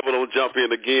the devil don't jump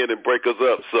in again and break us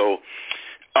up. So,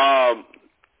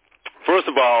 first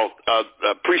of all, I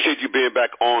appreciate you being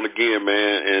back on again,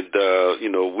 man.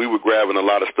 And we were grabbing a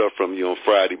lot of stuff from you on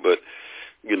Friday, but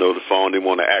the phone didn't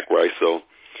want to act right. So,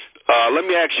 let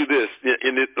me ask you this.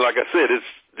 And like I said,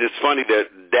 it's funny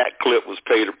that clip was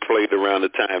played around the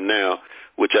time now,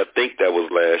 which I think that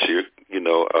was last year.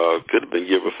 Could have been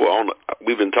year before.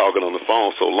 We've been talking on the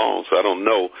phone so long, so I don't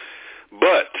know.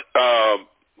 But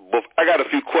I got a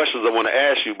few questions I want to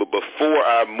ask you. But before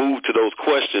I move to those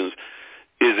questions,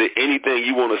 is there anything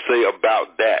you want to say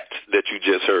about that you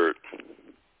just heard?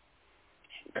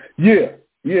 Yeah,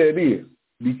 it is,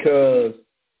 because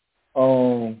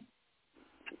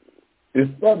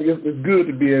it's funny. It's good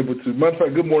to be able to. Matter of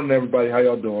fact, good morning, everybody. How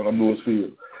y'all doing? I'm Lewis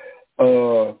Field.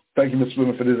 Thank you, Mr.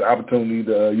 Swimmer, for this opportunity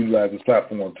to utilize this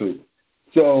platform too.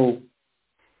 So,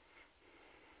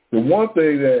 the one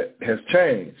thing that has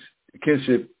changed, the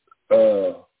Kinship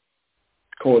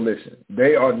Coalition,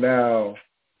 they're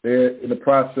in the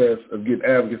process of getting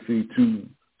advocacy to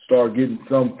start getting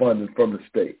some funding from the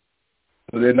state.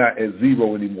 So they're not at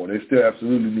zero anymore. They still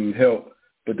absolutely need help.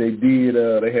 But they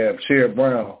have Sherrod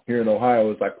Brown here in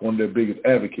Ohio as like one of their biggest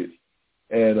advocates.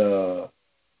 And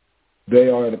they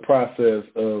are in the process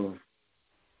of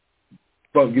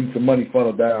getting some money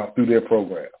funneled down through their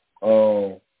program.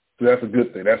 So that's a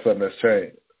good thing. That's something that's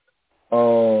changed.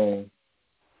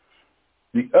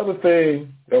 The other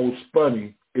thing that was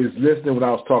funny is listening when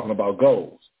I was talking about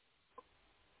goals.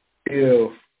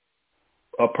 If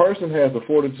a person has the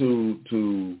fortitude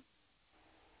to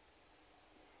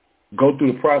go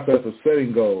through the process of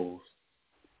setting goals,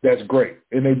 that's great.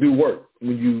 And they do work.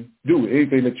 When you do it,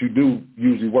 anything that you do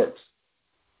usually works.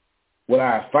 What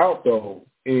I found, though,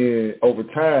 over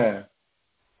time,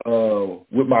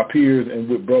 with my peers and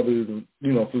with brothers and,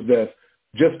 sisters that's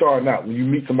just starting out, when you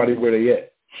meet somebody where they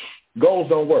at, goals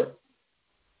don't work.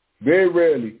 Very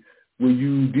rarely will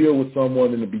you deal with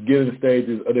someone in the beginning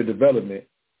stages of their development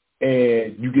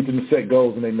and you get them to set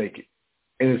goals and they make it.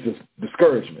 And it's just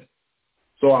discouragement.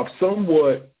 So I've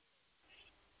somewhat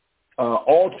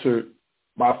altered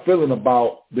my feeling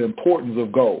about the importance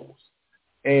of goals.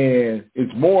 And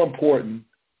it's more important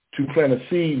to plant a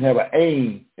seed and have an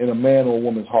aim in a man or a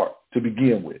woman's heart to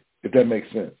begin with, if that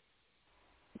makes sense.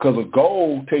 Because a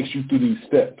goal takes you through these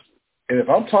steps. And if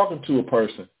I'm talking to a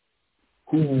person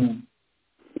who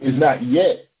is not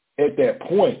yet at that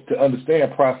point to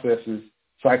understand processes,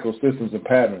 psychosystems, and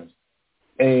patterns,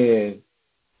 and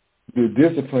the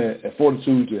discipline and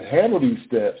fortitude to handle these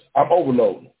steps, I'm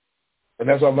overloading. And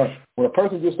that's what I'm learning. When a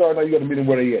person just starting out, you got to meet them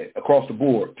where they at, across the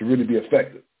board, to really be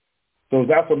effective. So it's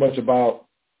not so much about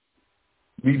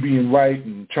me being right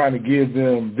and trying to give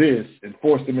them this and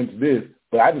force them into this,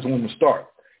 but I just want them to start.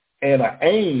 And an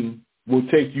aim will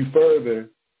take you further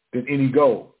than any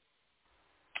goal.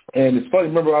 And it's funny,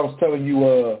 remember I was telling you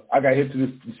I got hit to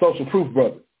this social proof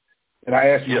brother. And I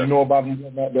asked you, you know about him?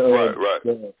 Right.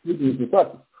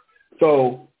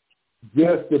 So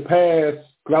just the past,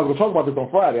 because I was going to talk about this on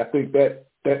Friday, I think that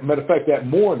matter of fact, that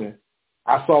morning,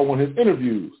 I saw one of his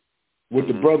interviews with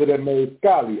the brother that made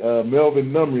Scotty,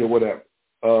 Melvin Numry or whatever.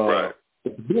 Right.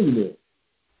 The billionaire.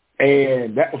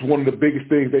 And that was one of the biggest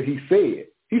things that he said.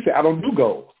 He said, I don't do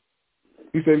goals.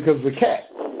 He said, because of the cat.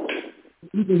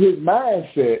 Even his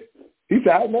mindset, he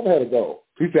said, I never had a goal.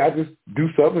 He said, I just do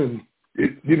something and,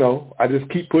 I just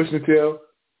keep pushing until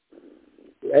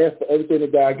I ask for everything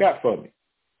that God got from me.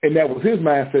 And that was his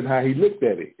mindset and how he looked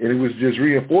at it. And it was just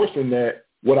reinforcing that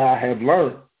what I have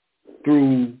learned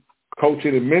through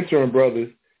coaching and mentoring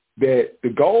brothers, that the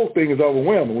goal thing is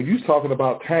overwhelming. When you're talking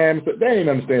about time, they ain't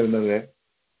understanding none of that.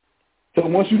 So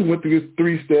once you went through this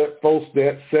 3-step,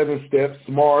 4-step, 7-step,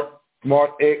 SMART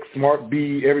X, SMART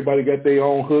B, everybody got their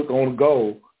own hook on a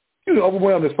goal, you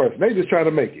overwhelm this person. They just trying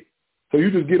to make it. So you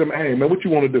just get them, hey, man, what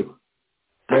you want to do?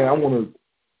 Man, I want to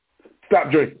stop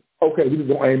drinking. Okay, we just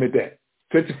going to aim at that.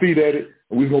 Set your feet at it,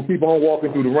 and we're going to keep on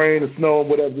walking through the rain and snow and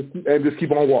whatever, and just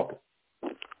keep on walking.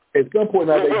 At some point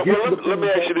now, let me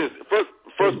ask you this.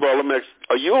 First of all, let me ask you,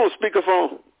 are you on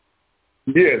speakerphone?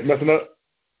 Yeah, it's messing up.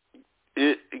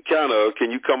 It kind of.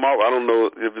 Can you come off? I don't know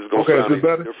if it's going to sound any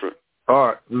better? different. All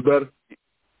right, is it better?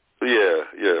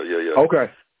 Yeah.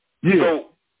 Okay. Yeah. So,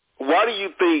 why do you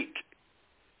think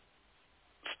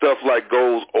stuff like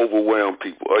goals overwhelm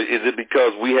people? Or is it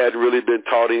because we hadn't really been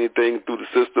taught anything through the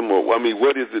system? Or, I mean,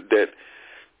 what is it that,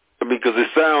 I mean, because it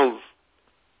sounds,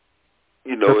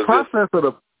 you know.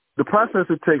 The process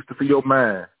it takes for your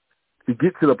mind to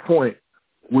get to the point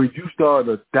where you start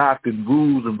adopting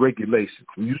rules and regulations,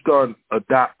 when you start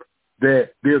adopt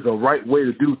that there's a right way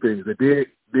to do things, that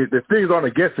things aren't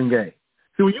a guessing game.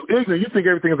 See, when you're ignorant, you think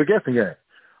everything is a guessing game.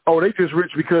 Oh, they just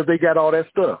rich because they got all that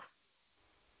stuff.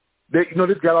 They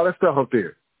got all that stuff up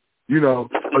there. You know,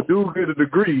 a dude get a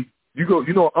degree.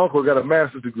 An uncle got a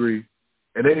master's degree,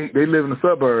 and they live in the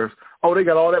suburbs. Oh, they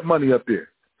got all that money up there.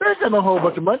 They ain't got no whole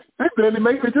bunch of money. They barely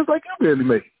make it just like you barely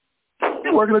make it.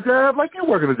 You working a job like you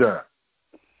working a job.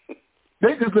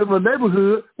 They just live in a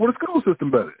neighborhood where the school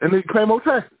system better, and they pay more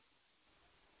taxes.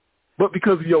 But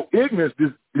because of your ignorance,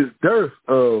 this dearth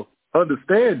of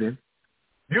understanding,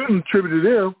 you attributed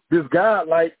them this God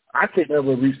like I can't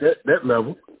never reach that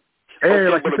level. And okay,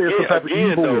 like you said, some type of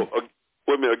evil.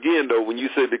 Wait a minute, again though, when you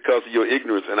say because of your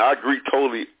ignorance, and I agree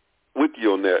totally with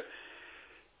you on that.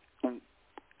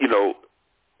 You know,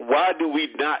 why do we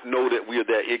not know that we are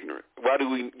that ignorant? Why do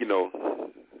we,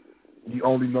 You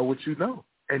only know what you know,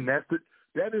 and that is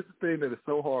the thing that is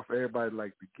so hard for everybody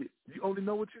to get. You only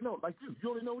know what you know, like you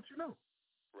only know what you know.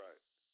 Right.